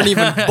out. You weren't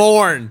even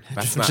born.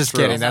 That's not Just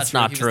true. kidding. That's That's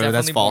not not true. He was true.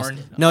 That's definitely false.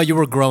 born. No, you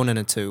were grown in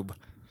a tube.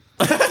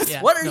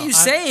 Yeah, What are no, you I'm-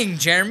 saying,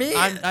 Jeremy?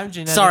 I'm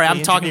genetically Sorry, I'm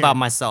talking engineered. about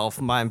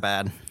myself. My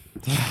bad.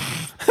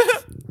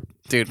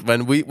 Dude,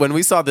 when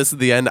we saw This Is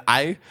the End,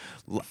 I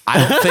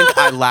don't think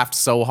I laughed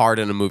so hard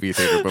in a movie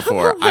theater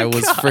before. I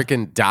was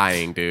freaking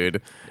dying,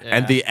 dude.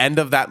 And the end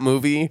of that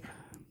movie,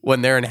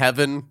 when they're in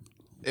heaven,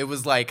 it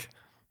was like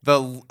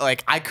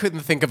I couldn't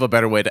think of a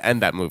better way to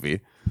end that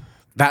movie.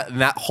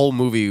 That whole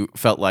movie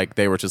felt like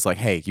they were just like,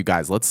 hey, you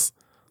guys, let's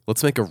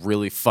make a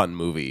really fun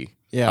movie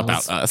about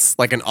let's us,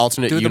 like an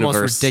alternate Do the universe.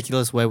 most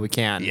ridiculous way we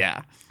can.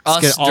 Yeah.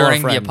 Us get all our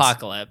during the friends.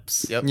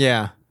 apocalypse. Yep.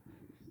 Yeah.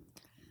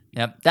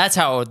 Yep. That's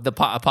how the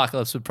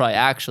apocalypse would probably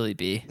actually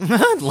be.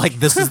 Like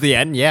this is the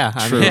end. Yeah.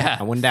 I mean, Yeah.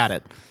 I wouldn't doubt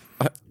it.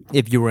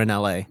 If you were in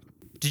LA.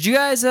 Did you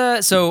guys?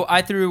 So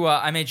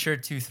I made sure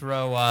to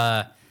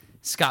throw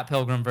Scott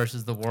Pilgrim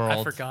versus the World.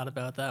 I forgot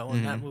about that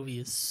one. That movie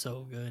is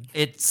so good.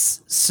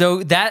 It's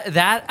so that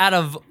out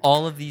of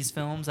all of these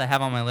films I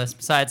have on my list,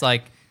 besides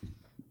like,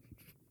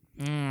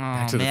 to the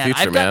man, Future,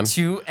 I've man. got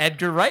 2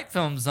 Edgar Wright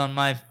films on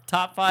my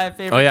top 5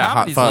 favorite. Oh, yeah, Hot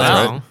comedies Fuzz,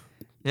 list. right?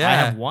 Yeah, I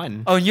have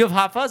one. Oh, and you have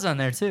Hot Fuzz on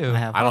there too.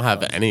 I don't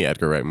have any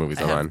Edgar Wright movies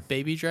I on have mine.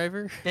 Baby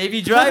Driver.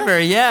 Baby Driver.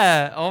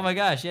 Yeah. Oh my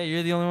gosh. Yeah,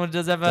 you're the only one who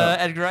does have a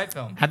Edgar Wright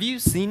film. Have you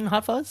seen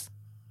Hot Fuzz?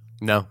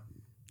 No.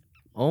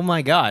 Oh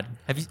my God.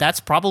 That's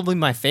probably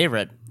my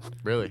favorite.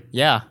 Really?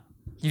 Yeah.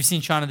 You've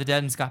seen Shaun of the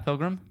Dead and Scott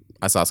Pilgrim?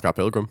 I saw Scott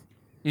Pilgrim.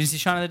 You see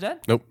Shaun of the Dead?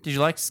 Nope. Did you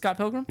like Scott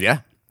Pilgrim? Yeah.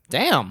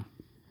 Damn.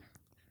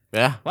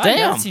 Yeah. Wow, you Damn.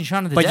 haven't seen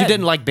Shaun of the But Dead. you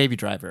didn't like Baby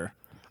Driver.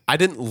 I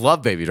didn't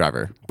love Baby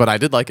Driver, but I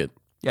did like it.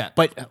 Yeah.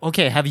 But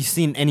okay, have you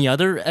seen any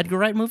other Edgar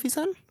Wright movies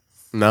then?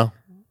 No.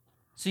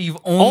 So you've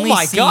only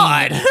my seen,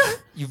 God.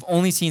 You've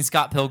only seen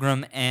Scott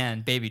Pilgrim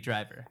and Baby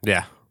Driver.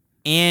 Yeah.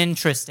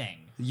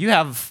 Interesting. You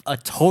have a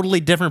totally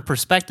different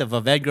perspective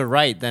of Edgar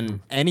Wright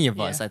than any of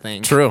us, I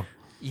think. True.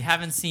 You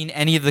haven't seen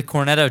any of the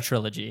Cornetto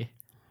trilogy.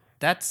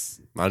 That's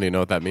I don't even know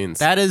what that means.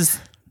 that is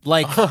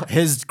like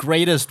his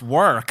greatest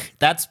work.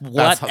 That's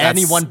what That's-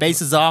 anyone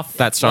bases off.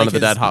 That's Shaun like of the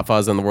his- Dead, Hot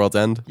Fuzz, and The World's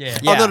End. Yeah.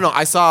 Oh Yeah. no.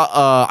 I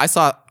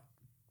saw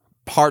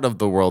part of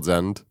The World's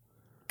End.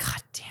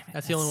 God damn it.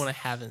 That's the only one I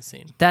haven't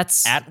seen.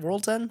 That's At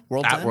World's End?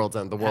 World's At End? World's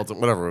End, The World's End,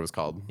 whatever it was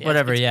called.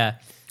 whatever, yeah.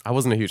 I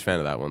wasn't a huge fan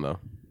of that one though.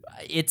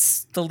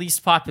 It's the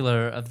least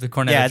popular of the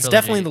Cornetto Yeah, it's trilogy.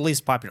 definitely the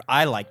least popular.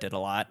 I liked it a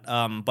lot.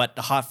 But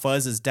Hot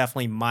Fuzz is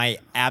definitely my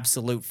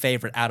absolute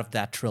favorite out of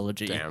that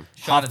trilogy. Damn.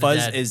 Shaun Hot of the Fuzz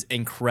Dead. is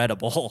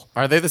incredible.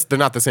 Are they this? They're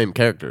not the same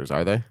characters,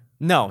 are they?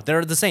 No,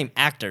 they're the same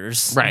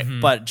actors, Right.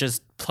 But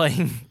just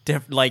playing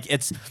different. Like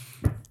it's,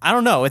 I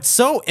don't know. It's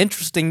so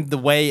interesting the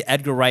way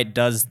Edgar Wright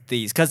does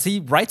these because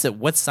he writes it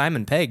with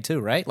Simon Pegg too,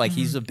 right? Like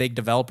he's a big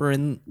developer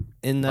in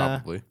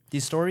Probably.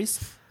 these stories.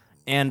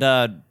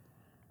 And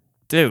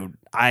dude,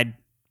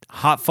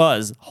 Hot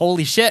Fuzz,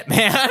 holy shit,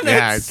 man!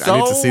 Yeah, It's I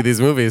need to see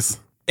these movies.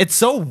 It's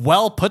so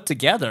well put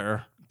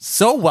together.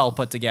 So well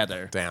put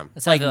together. Damn.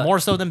 It's Like a- more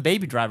so than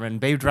Baby Driver, and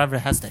Baby Driver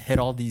has to hit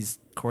all these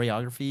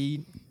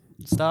choreography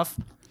stuff.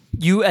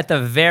 You, at the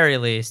very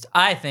least,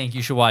 I think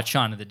you should watch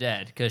Shaun of the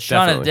Dead because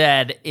Shaun of the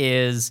Dead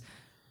is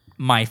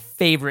my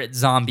favorite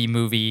zombie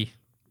movie.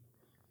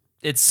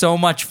 It's so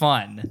much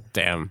fun.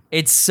 Damn.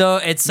 It's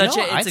such I'd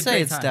a say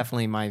great it's time.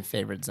 definitely my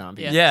favorite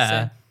zombie. Yeah.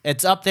 same.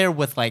 It's up there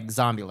with like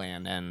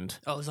Zombieland and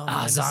Oh, Zombieland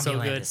Ah, is so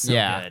Zombieland good. is so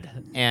yeah, good.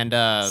 and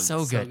So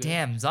good. good.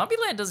 Damn,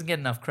 Zombieland doesn't get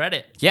enough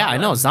credit. yeah, I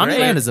know Zombieland's great.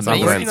 Zombieland is They're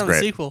amazing. working on the great.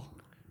 sequel.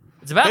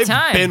 It's about They've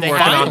time. been They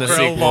working finally on the for a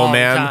broke- sequel, long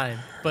man. time,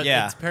 but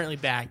Yeah. it's apparently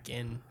back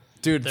in.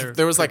 Dude, Their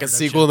there was like a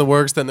pre-production. sequel in the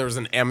works, then there was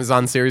an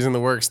Amazon series in the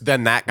works,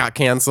 then that got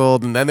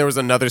canceled, and then there was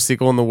another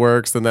sequel in the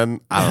works, and then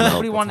I don't know.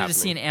 Nobody what's wanted to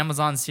see happening. an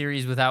Amazon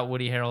series without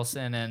Woody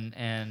Harrelson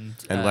and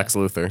Lex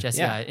Luthor. Jesse.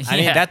 Yeah, I I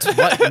mean that's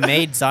what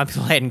made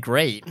Zombieland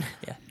great.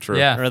 True.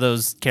 Yeah. Or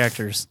those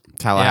characters.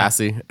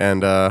 Tallahassee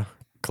and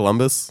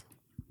Columbus,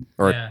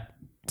 or yeah.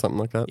 something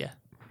like that. Yeah.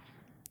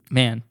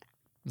 Man,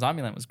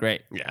 Zombieland was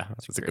great. Yeah,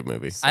 it's a good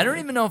movie. I don't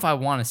even know if I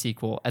want a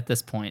sequel at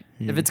this point.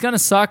 If it's gonna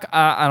suck,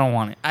 I don't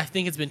want it. I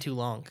think it's been too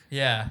long.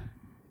 Yeah.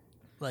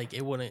 Like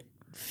it wouldn't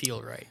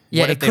feel right.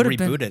 Yeah, what it if they could have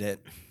been. rebooted it?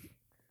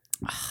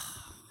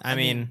 I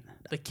mean,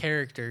 The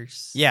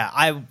characters. yeah,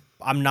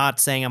 I'm not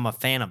saying I'm a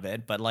fan of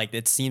it, but like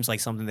it seems like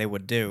something they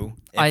would do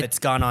if I- it's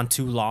gone on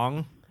too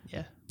long.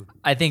 Yeah.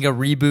 I think a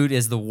reboot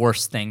is the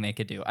worst thing they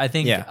could do. I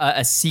think Yeah.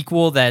 a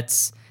sequel that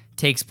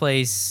takes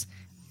place,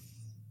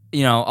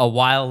 a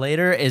while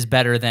later is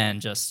better than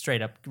just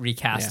straight up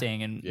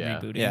recasting and Yeah.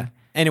 rebooting. Yeah.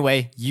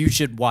 Anyway, you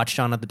should watch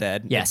Shaun of the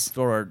Dead. Yes.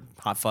 Or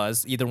Hot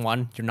Fuzz. Either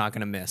one, you're not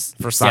gonna miss.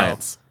 For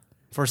science.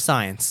 For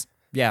science.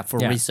 Yeah, for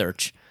Yeah.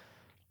 research.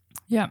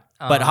 Yeah.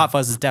 But Hot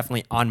Fuzz is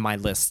definitely on my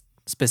list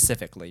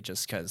specifically,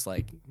 just because,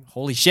 like,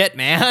 holy shit,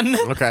 man!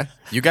 Okay.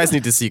 You guys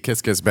need to see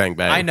Kiss Kiss Bang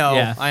Bang. I know,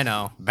 Yeah. I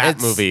know. That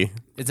movie.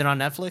 Is it on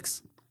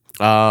Netflix?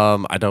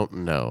 I don't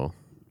know,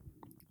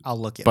 I'll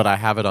look it. but I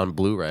have it on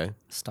Blu-ray.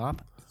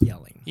 Stop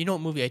yelling. You know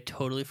what movie I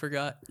totally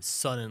forgot?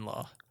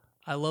 Son-in-Law.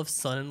 I love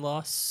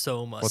Son-in-Law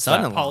so much. What's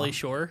that? Son-in-Law? Pauly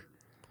Shore.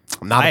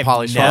 I'm not a I've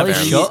Polly Shore never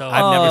fan. seen-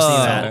 I've never seen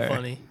so that.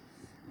 funny.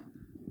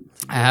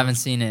 I haven't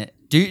seen it.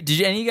 Did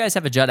any of you guys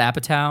have a Judd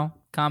Apatow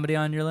comedy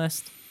on your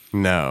list?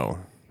 No.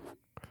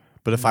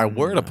 But if I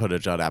were to put a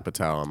Judd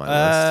Apatow on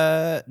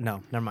my list,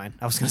 No, never mind.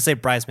 I was gonna say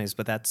Bridesmaids,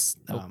 but that's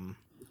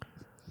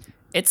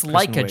It's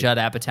like a Wiig. Judd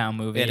Apatow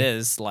movie. it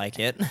is like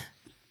it.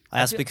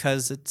 That's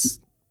because it's.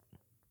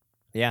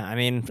 Yeah, I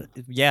mean,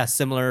 yeah,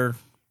 similar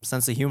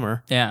sense of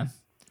humor. Yeah.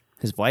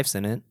 His wife's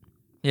in it.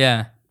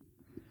 Yeah.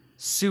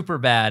 Super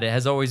bad. It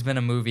has always been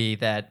a movie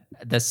that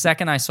the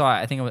second I saw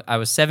it, I think I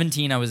was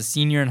 17. I was a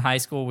senior in high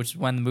school, which is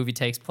when the movie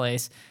takes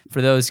place.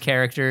 For those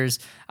characters,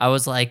 I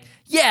was like,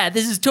 yeah,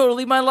 this is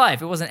totally my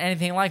life. It wasn't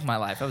anything like my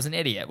life. I was an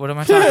idiot. What am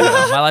I talking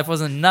about? My life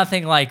wasn't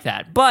nothing like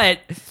that. But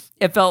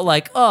it felt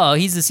like, oh,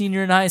 he's a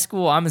senior in high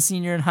school. I'm a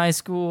senior in high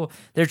school.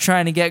 They're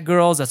trying to get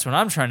girls. That's what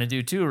I'm trying to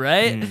do too,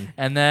 right?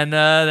 And then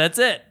that's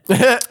it.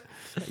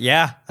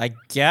 Yeah, I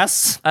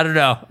guess. I don't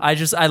know.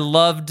 I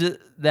loved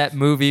that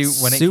movie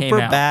when it came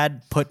out.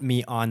 Superbad put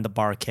me on the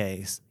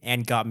Bar-Kays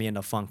and got me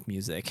into funk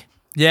music.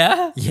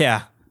 Yeah?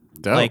 Yeah,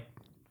 Dope. like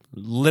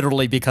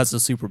literally because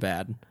of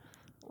Superbad.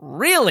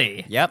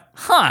 Really? Yep.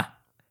 Huh.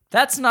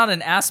 That's not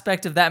an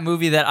aspect of that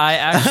movie that I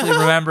actually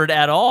remembered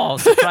at all.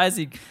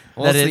 Surprising.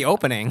 Well, that it's it- the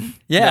opening.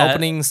 Yeah. the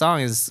opening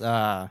song is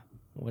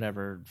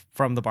whatever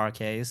from the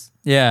Bar-Kays.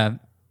 Yeah.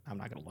 I'm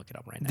not gonna look it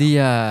up right now.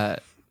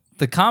 The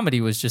the comedy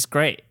was just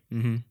great.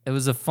 It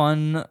was a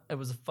fun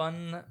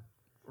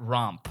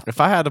romp. If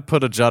I had to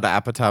put a Judd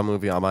Apatow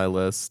movie on my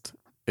list,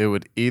 it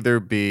would either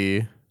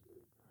be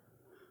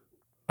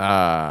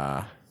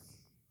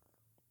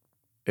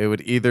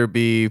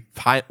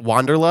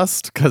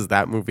Wanderlust, because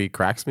that movie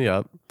cracks me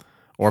up,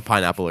 or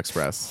Pineapple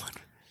Express.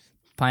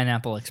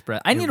 Pineapple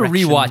Express. I need to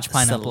Direction rewatch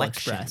Pineapple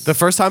selection. Express. The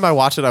first time I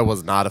watched it, I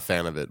was not a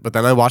fan of it. But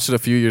then I watched it a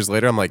few years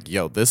later. I'm like,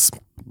 yo, this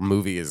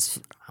movie is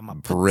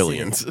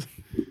brilliant.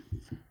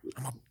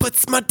 I'm going to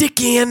put my dick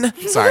in.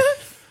 Sorry.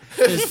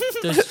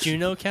 Does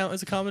Juno count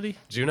as a comedy?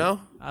 Juno?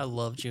 I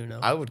love Juno.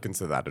 I would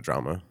consider that a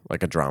drama,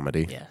 like a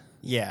dramedy. Yeah.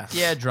 Yeah.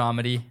 Yeah,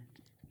 dramedy.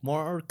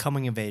 More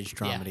coming of age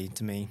dramedy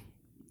to me.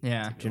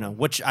 Yeah. Juno,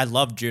 which I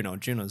love Juno.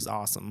 Juno's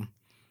awesome.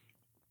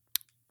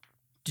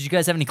 Did you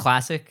guys have any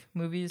classic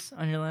movies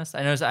on your list?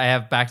 I noticed I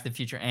have Back to the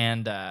Future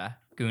and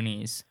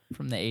Goonies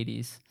from the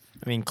 80s.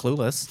 I mean,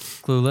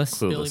 Clueless. Clueless?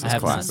 Billy is I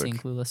have not classic. seen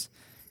Clueless.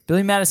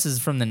 Billy Madison is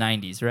from the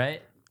 90s,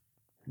 right?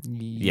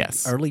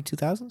 Yes. Early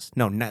 2000s?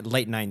 No,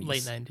 late 90s.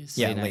 Late 90s.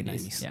 Yeah, late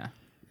 90s. Yeah.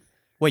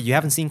 Wait, you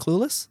haven't seen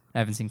Clueless? I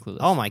haven't seen Clueless.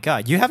 Oh my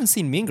God, you haven't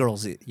seen Mean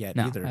Girls yet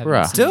No, either. I haven't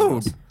Bruh. seen Mean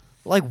Girls. Dude,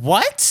 like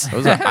what?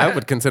 I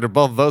would consider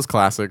both of those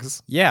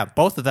classics. Yeah,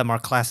 both of them are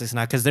classics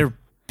now because they're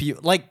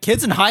like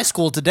kids in high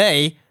school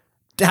today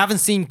haven't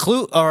seen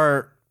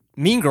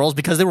Mean Girls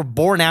because they were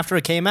born after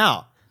it came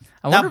out.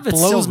 I wonder if That it's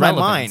blows still my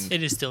relevant. mind.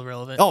 It is still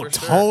relevant. Oh, for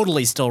sure.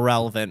 totally still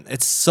relevant.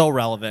 It's so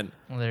relevant.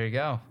 Well, there you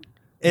go.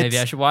 Maybe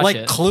I should watch like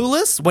it.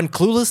 Clueless, when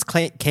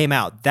Clueless came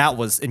out, that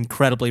was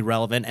incredibly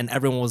relevant, and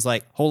everyone was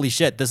like, "Holy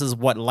shit, this is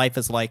what life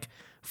is like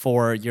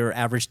for your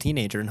average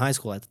teenager in high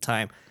school at the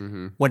time."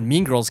 When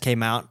Mean Girls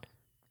came out,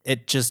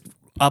 it just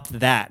upped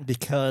that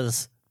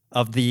because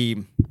of the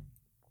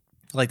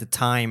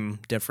time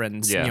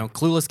difference. Yeah. You know,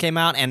 Clueless came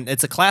out, and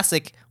it's a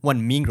classic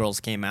when Mean Girls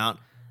came out,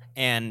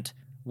 and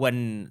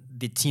when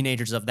the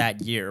teenagers of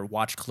that year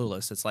watch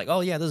Clueless, it's like, oh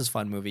yeah, this is a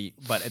fun movie,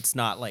 but it's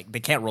not like they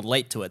can't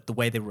relate to it the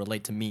way they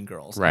relate to Mean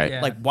Girls. Right.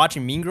 Yeah. Like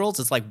watching Mean Girls,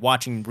 it's like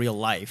watching real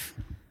life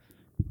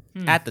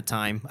at the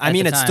time. I At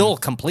mean, the it's time. still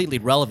completely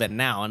relevant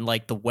now, and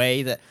like the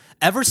way that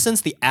ever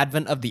since the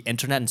advent of the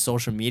internet and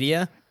social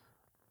media,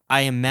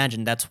 I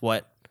imagine that's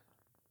what.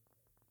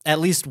 At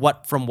least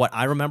from what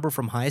I remember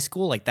from high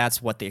school, like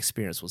that's what the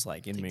experience was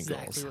like in Mean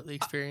Exactly Girls. what the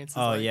experience is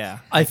Oh like. yeah,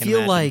 I can feel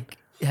imagine. like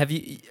have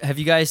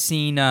you guys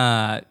seen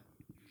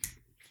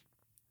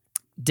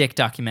Dick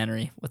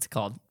documentary? What's it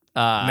called?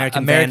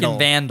 American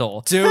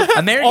Vandal. Dude,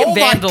 American oh my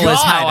Vandal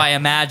is how God. I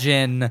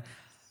imagine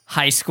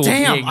high school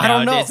Damn, being I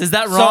don't know. nowadays. Is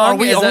that So wrong? are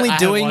we Is that- only I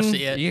haven't doing? watched it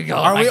yet. You go,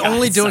 Are oh my we God,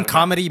 only it's doing so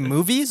comedy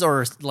movies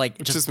or like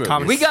just Just movies.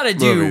 comedy? We gotta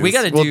Movies.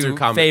 do We'll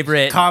do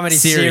favorite comedy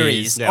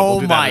series. Yeah, we'll oh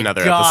do that my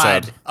another God,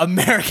 episode.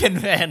 American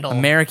Vandal.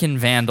 American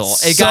Vandal.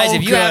 Hey So guys,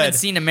 if you haven't good.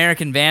 seen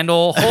American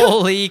Vandal,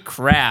 holy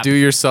crap! Do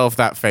yourself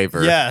that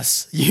favor.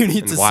 Yes, you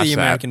need to watch see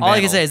that. American All Vandal. I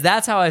can say is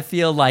that's how I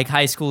feel like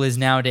high school is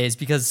nowadays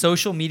because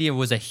social media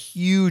was a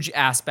huge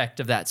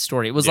aspect of that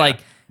story. It was Yeah. like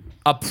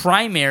a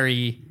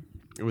primary.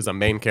 It was a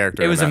main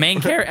character. It in was a that. main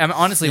character. I mean,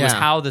 honestly, it was Yeah.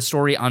 how the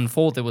story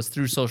unfolded was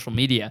through social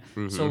media.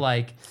 So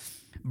like,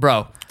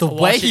 bro, the I'll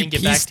way watch it he and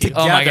get back pieced to you.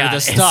 together oh my God, the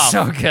it's stuff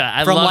so good.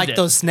 I from loved like it.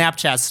 those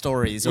Snapchat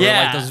stories or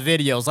Yeah. like those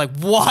videos. Like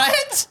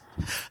what?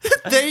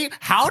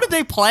 How did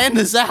they plan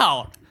this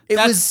out? It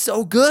That's- was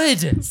so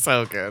good,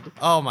 So good.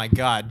 Oh my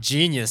God,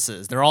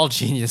 geniuses! They're all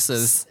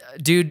geniuses.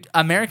 dude.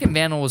 American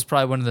Vandal was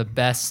probably one of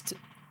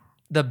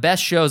the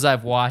best shows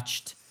I've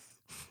watched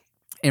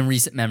in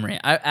recent memory.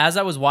 As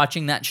I was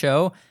watching that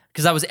show,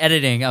 because I was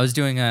editing, I was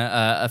doing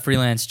a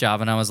freelance job,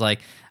 and I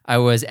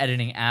was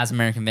editing as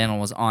American Vandal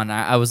was on.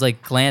 I was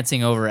like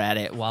glancing over at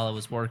it while I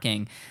was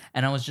working,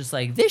 and I was just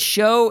like, this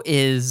show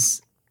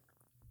is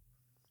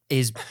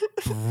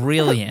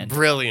brilliant.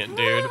 Brilliant,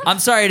 dude. I'm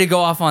sorry to go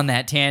off on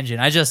that tangent.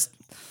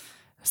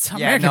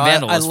 American no,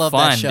 Vandal I was love that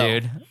fun, show.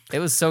 dude. It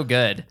was so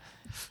good.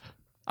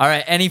 All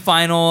right, any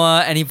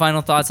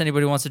final thoughts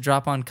anybody wants to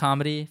drop on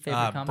comedy?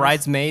 Favorite comedies?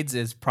 Bridesmaids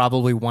is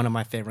probably one of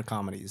my favorite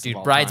comedies. Dude, of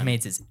all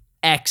Bridesmaids is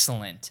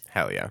excellent.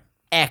 Hell yeah.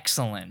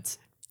 Excellent.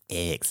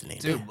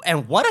 Excellent. time. Dude,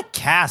 and what a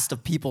cast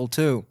of people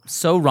too.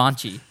 So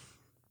raunchy.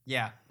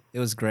 Yeah, it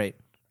was great.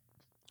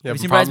 You have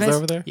seen problems Bridesmaids?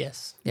 over there?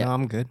 Yes, Yeah. No,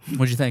 I'm good.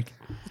 What'd you think?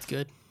 it's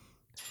good.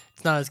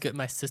 It's not as good.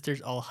 My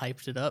sisters all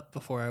hyped it up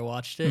before I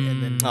watched it,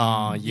 and then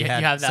Oh, you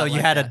have that so you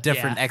like had a that.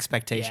 different Yeah.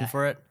 expectation Yeah.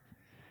 for it.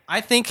 I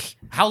think.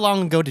 How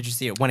long ago did you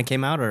see it? When it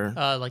came out, or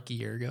like a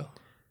year ago.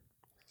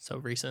 So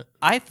recent.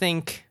 I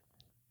think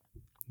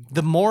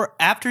the more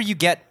after you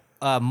get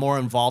more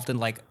involved in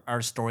like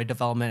our story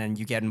development and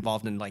you get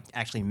involved in like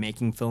actually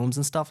making films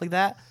and stuff like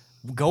that,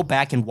 go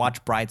back and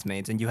watch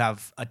Bridesmaids and you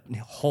have a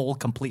whole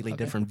completely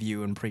different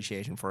view and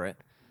appreciation for it.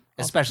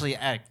 Especially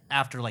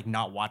after like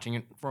not watching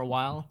it for a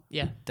while.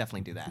 Yeah.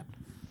 Definitely do that.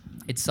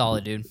 It's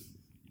solid, dude.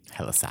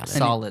 Hella solid.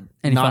 Solid.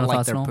 any not final like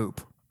thoughts, their Noel?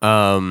 poop.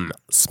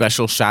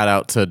 Special shout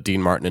out to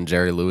Dean Martin and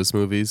Jerry Lewis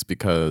movies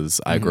because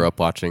I grew up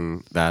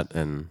watching that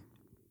and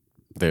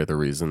they're the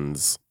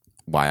reasons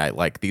why I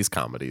like these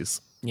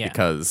comedies. Yeah.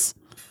 Because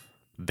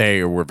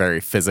they were very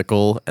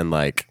physical and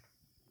like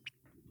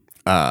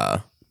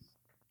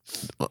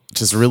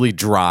just really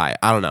dry.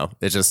 I don't know.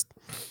 It's just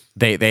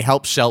they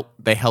helped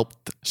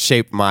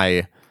shape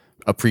my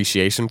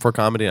appreciation for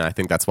comedy, and I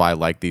think that's why I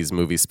like these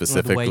movies The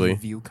specifically. way you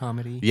view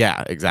comedy.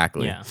 Yeah,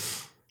 exactly. Yeah.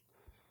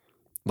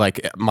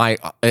 Like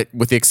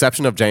with the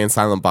exception of Jay and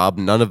Silent Bob,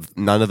 none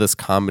of this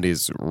comedy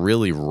is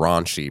really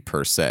raunchy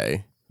per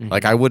se.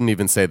 Like I wouldn't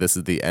even say This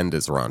Is the End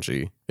is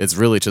raunchy. It's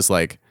really just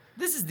like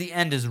This Is the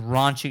End is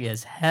raunchy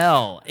as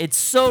hell. It's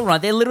so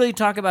raunchy. They literally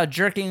talk about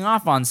jerking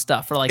off on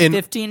stuff for like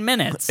 15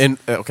 minutes. And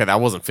okay, that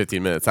wasn't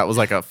 15 minutes. That was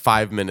like a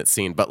 5-minute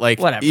scene. But like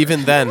Whatever.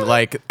 even then,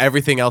 like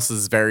everything else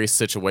is very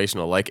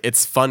situational. Like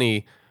it's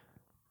funny.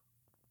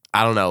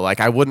 I don't know. Like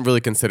I wouldn't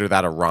really consider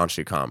that a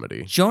raunchy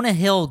comedy. Jonah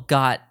Hill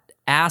got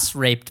ass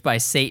raped by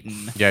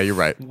Satan. Yeah, you're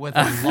right. With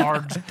a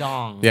large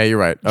dong. Yeah, you're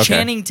right. Okay.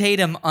 Channing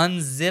Tatum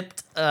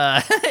unzipped.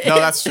 No,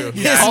 that's true.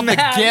 his Called the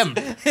mask. Gimp.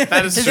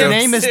 That is His true.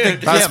 name is the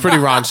Gimp. That's pretty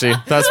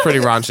raunchy. That's pretty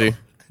raunchy.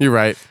 You're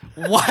right.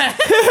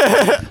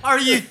 What are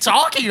you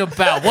talking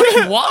about? What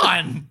do you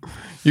want?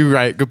 You're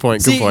right. Good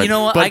point. See, Good point. you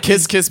know what? But I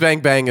Kiss Kiss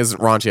Bang Bang isn't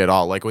raunchy at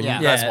all. Like when Yeah.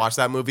 you guys Yeah. watch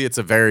that movie, it's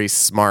a very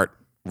smart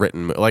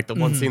written. Like the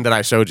one scene that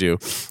I showed you,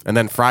 and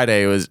then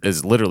Friday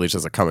is literally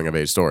just a coming of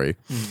age story.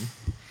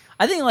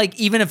 I think like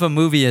even if a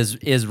movie is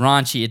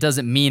raunchy, it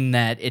doesn't mean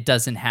that it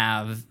doesn't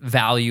have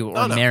value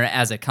or no. merit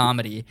as a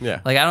comedy. Yeah.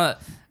 Like I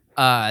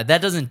don't.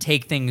 That doesn't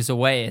take things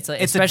away. It's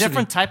like It's a especially-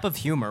 different type of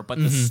humor, but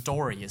the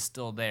story is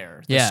still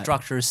there. The Yeah.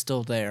 structure is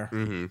still there.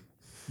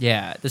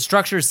 Yeah, the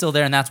structure is still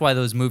there, and that's why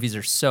those movies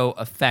are so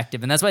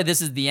effective, and that's why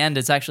This Is the End.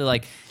 It's actually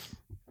like,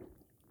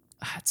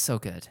 it's so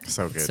good,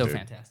 So It's good, so dude.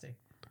 fantastic.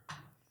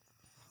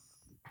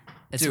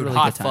 It's Dude, a really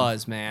Hot good time.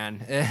 Fuzz,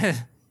 man.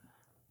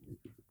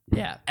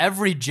 Yeah,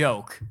 Every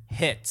joke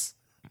hits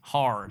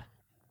hard.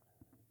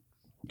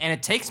 And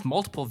it takes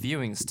multiple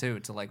viewings too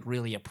to like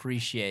really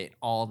appreciate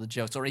all the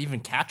jokes or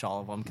even catch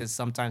all of them because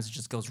sometimes it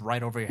just goes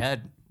right over your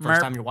head first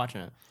Merp. time you're watching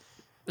it.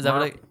 is that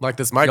what? I, Like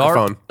this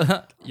microphone.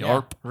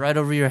 Yarp. Right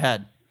over your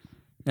head.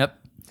 Yep.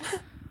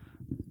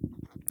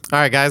 All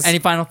right, guys. Any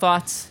final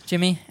thoughts,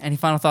 Jimmy? Any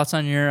final thoughts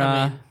on your?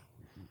 I mean,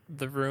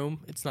 The Room.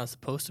 It's not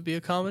supposed to be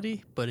a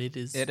comedy, but it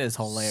is. It is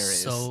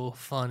hilarious. So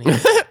funny.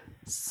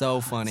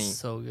 So funny.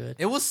 So good.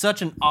 It was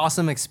such an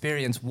awesome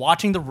experience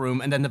watching The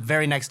Room and then the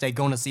very next day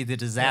going to see The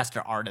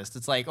Disaster Artist.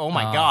 It's like, oh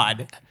my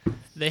God.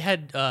 They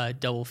had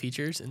double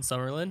features in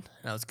Summerlin,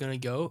 and I was gonna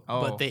go,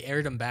 Oh. but they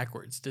aired them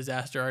backwards: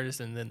 Disaster Artist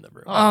and then The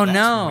Room. oh that's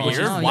no! weird.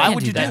 No, Why can't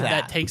would you do that, that?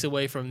 that takes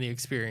away from the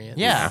experience.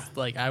 Yeah.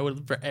 Like I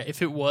would,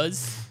 if it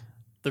was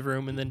The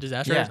Room and then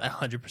Disaster Yeah.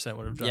 Artist, I 100%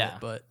 would have done Yeah.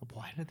 it. But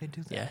Why did they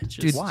do that? yeah, it's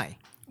just Dude, Why?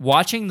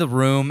 Watching The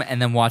Room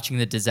and then watching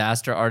The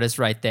Disaster Artist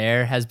right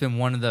there has been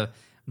one of the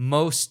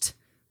most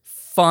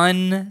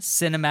fun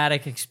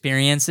cinematic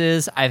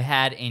experiences I've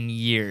had in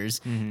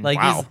years. Like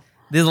Wow.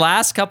 the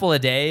last couple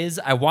of days,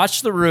 I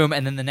watched The Room,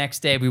 and then the next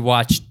day we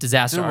watched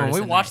Disaster Dude, when Artist.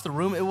 we and watched The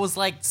Room, it was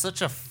like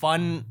such a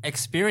fun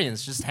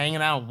experience just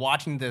hanging out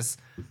watching this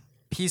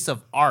piece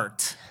of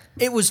art.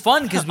 it was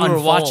fun because we were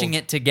Unfold. watching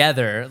it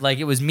together. Like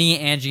it was me,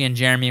 Angie, and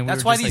Jeremy. And we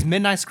That's were why just these like,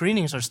 midnight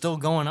screenings are still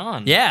going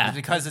on. Yeah. It's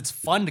because it's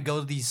fun to go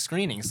to these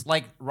screenings.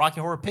 Like Rocky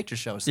Horror Picture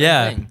Show. Same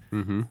Yeah.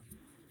 thing.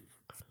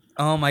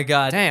 oh my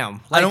god, Damn. I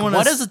Like, don't wanna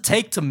what s- does it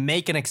take to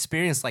make an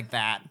experience like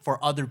that for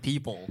other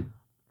people?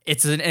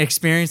 It's an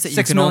experience that you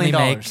 $6 can only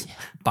million. make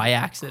by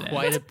accident.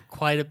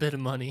 quite a bit of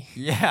money.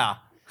 Yeah.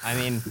 I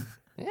mean,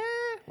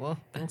 well,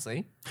 we'll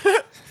see.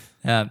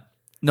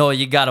 No,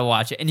 you gotta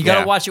watch it, and you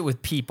gotta Yeah. watch it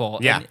with people.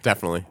 Yeah, and,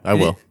 definitely. I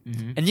will.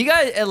 and you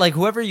guys like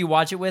whoever you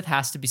watch it with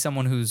has to be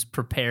someone who's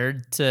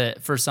prepared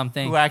for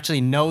something. Who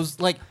actually knows,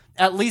 like,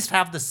 at least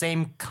have the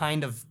same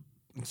kind of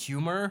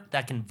humor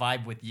that can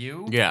vibe with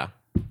you Yeah.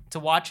 to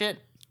watch it.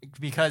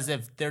 Because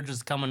if they're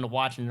just coming to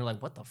watch and you're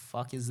like, what the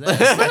fuck is this?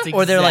 That's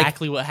Or they're like-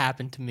 exactly what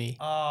happened to me.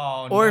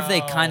 Oh, Or if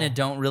they kind of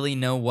don't really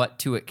know what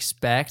to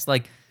expect.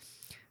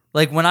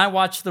 Like when I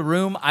watched The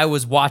Room, I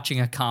was watching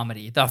a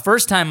comedy. The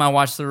first time I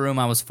watched The Room,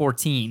 I was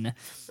 14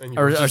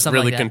 or Just something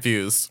really like that.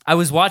 confused. I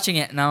was watching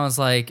it and I was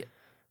like,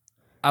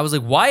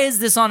 why is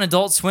this on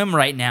Adult Swim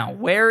right now?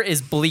 Where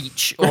is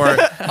Bleach or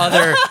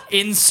other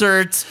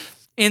insert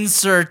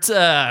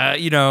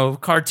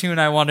cartoon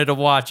I wanted to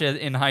watch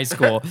in high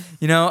school,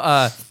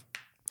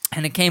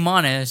 and it came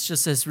on and it's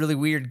just this really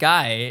weird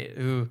guy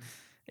who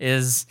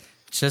is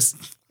just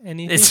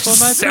Anything it's for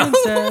my so-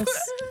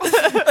 princess.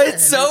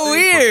 it's so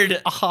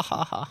weird.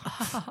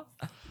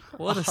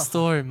 What a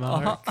story,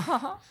 Mark.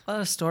 What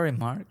a story,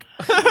 Mark.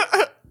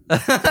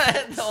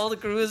 All the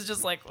crew is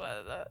just like,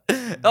 what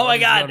the? Oh my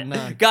going god,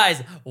 on?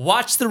 guys,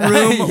 watch The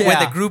Room with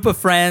Yeah. a group of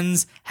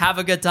friends, have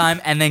a good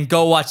time, and then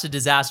go watch The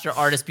Disaster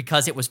Artist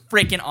because it was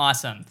freaking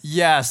awesome.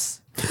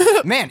 Yes.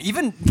 Man,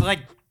 even like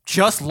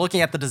just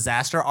looking at The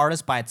Disaster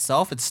Artist by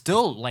itself, it's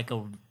still like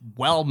a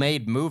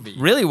well-made movie.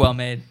 Really well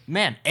made.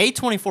 Man,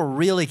 A24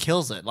 really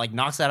kills it. Like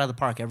knocks it out of the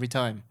park every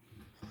time.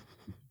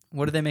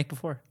 What did they make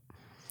before?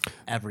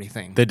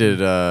 Everything. Did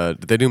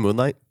they do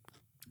Moonlight?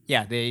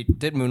 Yeah, they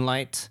did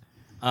Moonlight.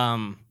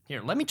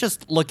 Here, let me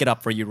just look it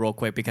up for you real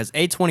quick because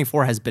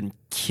A24 has been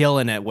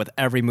killing it with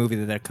every movie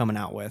that they're coming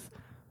out with.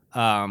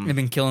 They've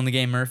been killing the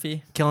game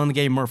Murphy. Killing the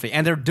Game Murphy.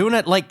 And they're doing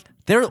it like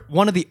they're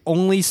one of the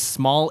only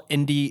small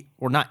indie,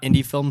 or not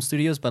indie film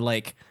studios, but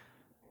like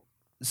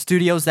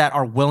studios that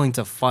are willing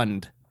to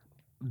fund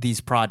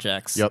these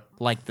projects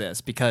like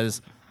this,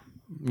 because,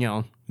 you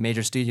know,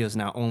 major studios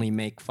now only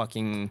make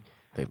fucking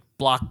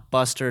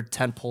blockbuster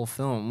tentpole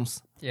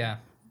films. Yeah.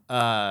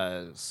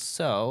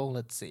 So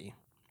let's see.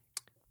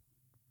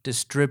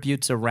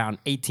 Distributes around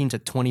 18 to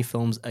 20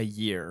 films a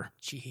year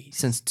Jeez.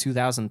 since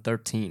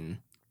 2013.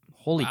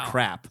 Holy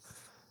crap.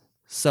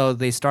 So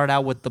they start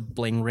out with the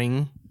Bling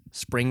Ring,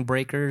 Spring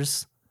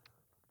Breakers,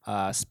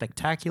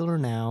 Spectacular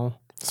Now.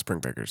 Spring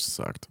Breakers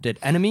sucked. Did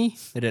Enemy,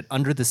 they did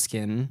Under the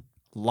Skin,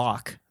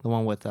 Lock, the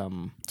one with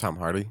Tom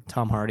Hardy.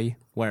 Tom Hardy,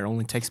 where it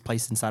only takes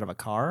place inside of a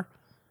car.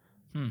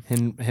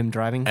 Him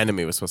driving.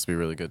 Enemy was supposed to be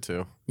really good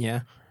too.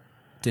 Yeah.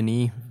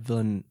 Denis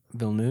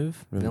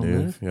Villeneuve.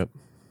 Yep.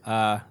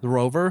 The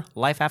Rover,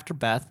 Life After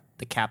Beth,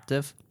 The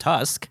Captive,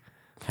 Tusk,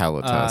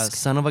 Hella Tusk.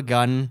 Son of a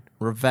Gun,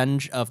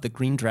 Revenge of the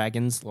Green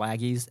Dragons,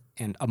 Laggies,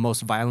 and A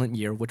Most Violent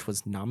Year, which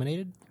was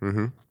nominated.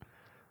 Mm-hmm.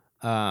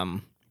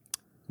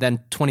 Then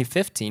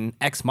 2015,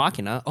 Ex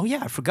Machina. Oh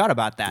yeah, I forgot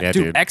about that. Yeah,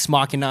 dude, dude. Ex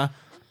Machina.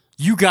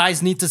 You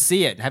guys need to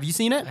see it. Have you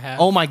seen it? I have.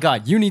 Oh my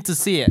god, you need to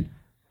see it.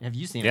 Have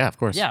you seen it? Yeah, of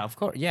course. Yeah, of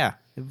course. Yeah.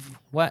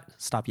 What?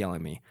 Stop yelling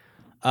at me.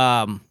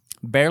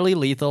 Barely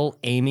Lethal,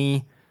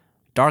 Amy,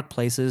 Dark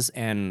Places,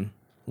 and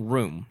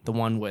Room, the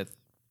one with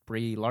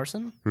Brie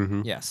Larson.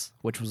 Mm-hmm. Yes,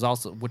 which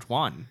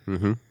won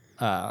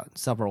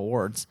several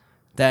awards.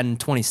 Then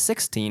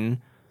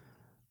 2016,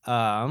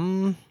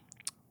 The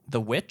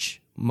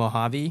Witch,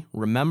 Mojave,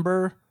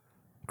 Remember,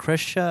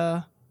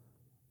 Krisha,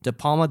 De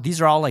Palma.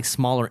 These are all like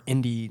smaller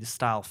indie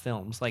style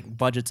films, like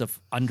budgets of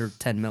under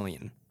 10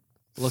 million.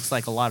 Looks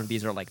like a lot of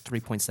these are like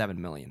 3.7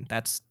 million.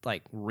 That's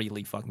like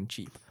really fucking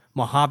cheap.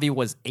 Mojave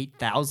was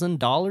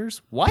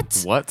 $8,000.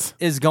 What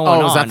is going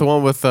on? Oh, was that the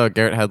one with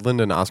Garrett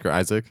Hedlund and Oscar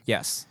Isaac?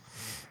 Yes.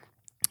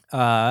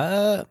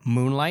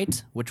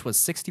 Moonlight, which was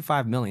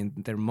 65 million,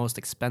 their most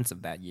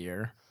expensive that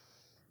year,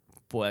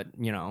 but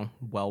you know,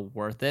 well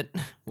worth it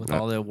with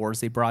all the awards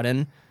they brought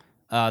in.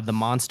 The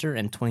Monster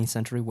and 20th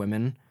Century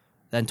Women.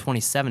 Then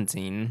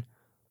 2017,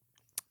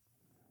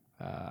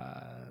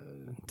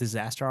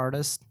 Disaster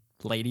Artist,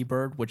 Lady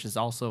Bird, which is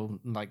also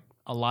like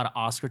a lot of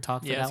Oscar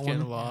talk for Yeah, it's that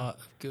getting one. a lot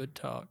of good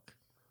talk.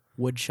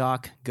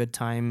 Woodstock, Good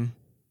Time,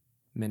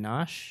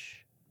 Menashe,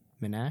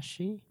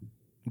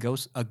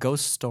 A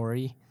Ghost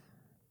Story,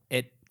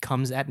 It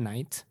Comes at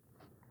Night,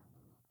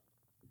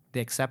 The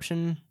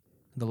Exception,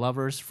 The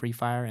Lovers, Free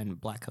Fire, and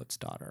Blackcoat's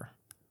Daughter.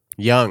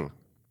 Young.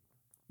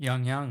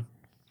 Young. Young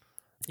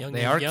They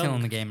and are young.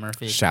 killing the game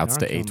Murphy. Shouts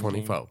to They are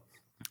killing the A24.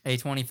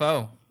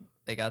 A24.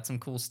 They got some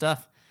cool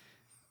stuff.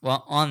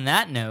 Well, on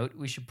that note,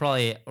 we should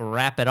probably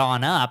wrap it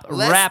on up.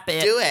 Wrap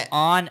it do it.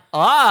 on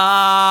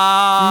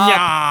up.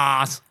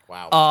 Yes!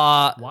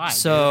 Wow. Why,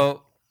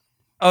 So,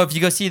 if you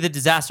go see The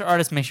Disaster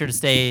Artist, make sure to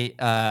stay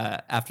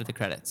after the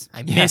credits.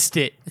 I missed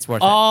it. It's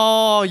worth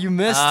Oh, you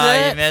missed it.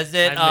 it? You missed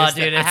it. I Oh, missed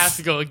dude, it. I have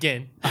to go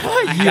again. You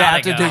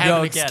have to I have go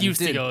an again. excuse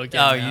to Dude. go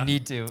again. Oh, now. you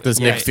need to. Does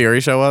Nick Fury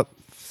show up?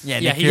 Yeah,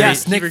 Yeah, Nick he- Fury.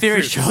 Yes, Nick Fury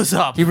recruits. shows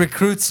up. He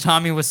recruits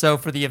Tommy Wiseau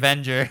for the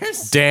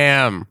Avengers.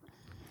 Damn.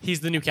 He's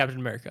the new Captain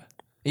America.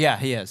 Yeah,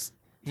 he is.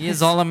 He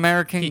is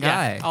all-American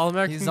guy. All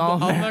American. He's All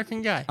all-Amer-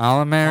 American guy.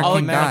 All-American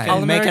All-American. guy.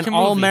 All- Make an All-American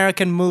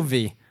all-American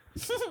movie.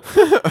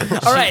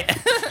 All right.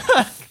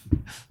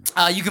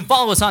 You can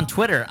follow us on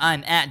Twitter.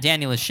 I'm at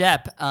Daniel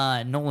Shep.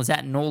 Noel is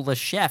at Noel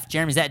Chef.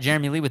 Jeremy's at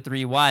Jeremy Lee with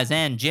 3 Y's.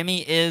 And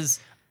Jimmy is...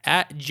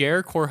 At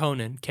Jer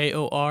Korhonen.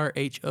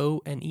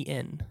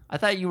 Korhonen. I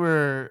thought you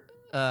were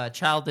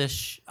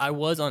childish. I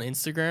was on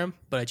Instagram,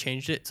 but I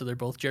changed it so they're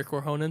both Jer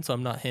Korhonen, so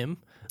I'm not him.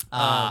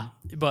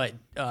 But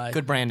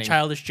Good branding.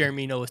 Childish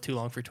Jeremy Noah was too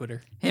long for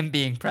Twitter. Him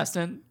being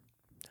Preston.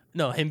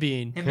 No, him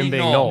being being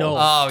Noel. Noel.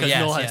 Oh, because yes,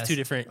 Noel has yes. 2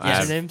 different I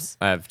have- usernames.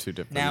 I have 2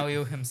 different. Now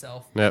you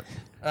himself. Yep.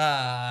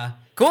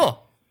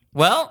 Cool.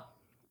 Well,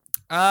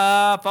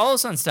 follow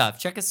us on stuff.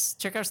 Check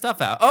our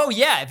stuff out. Oh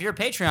yeah, if you're a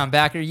Patreon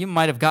backer, you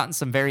might have gotten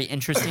some very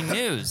interesting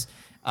news.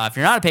 If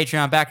you're not a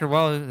Patreon backer,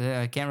 well,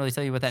 I can't really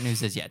tell you what that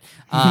news is yet.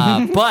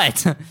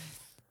 But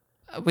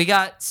we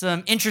got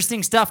some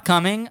interesting stuff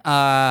coming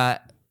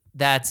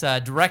that's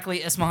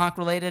directly Ismahawk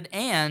related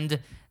and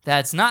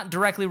that's not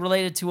directly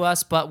related to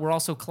us, but we're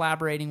also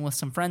collaborating with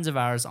some friends of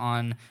ours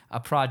on a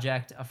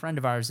project a friend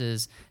of ours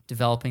is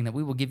developing that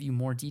we will give you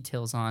more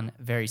details on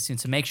very soon.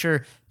 So make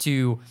sure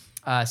to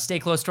stay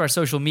close to our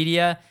social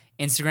media,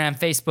 Instagram,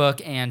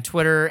 Facebook, and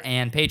Twitter,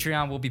 and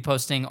Patreon. We'll be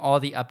posting all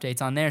the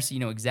updates on there so you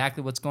know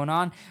exactly what's going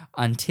on.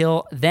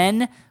 Until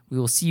then, we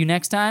will see you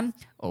next time,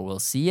 or we'll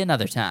see you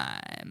another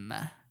time.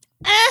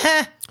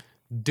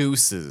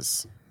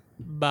 Deuces.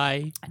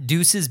 Bye.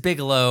 Deuces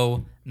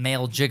Bigelow,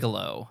 male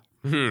gigolo.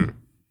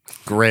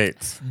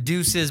 Great.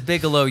 Deuces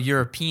Bigelow,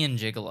 European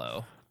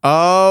gigolo.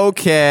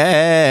 Okay.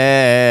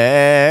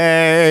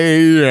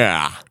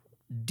 Yeah.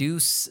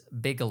 Deuce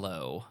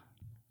Bigelow.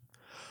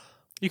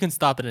 You can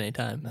stop at any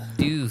time.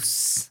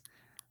 Deuce.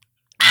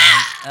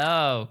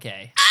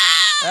 Okay.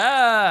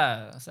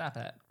 Stop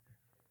that.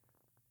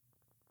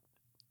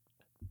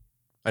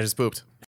 I just pooped.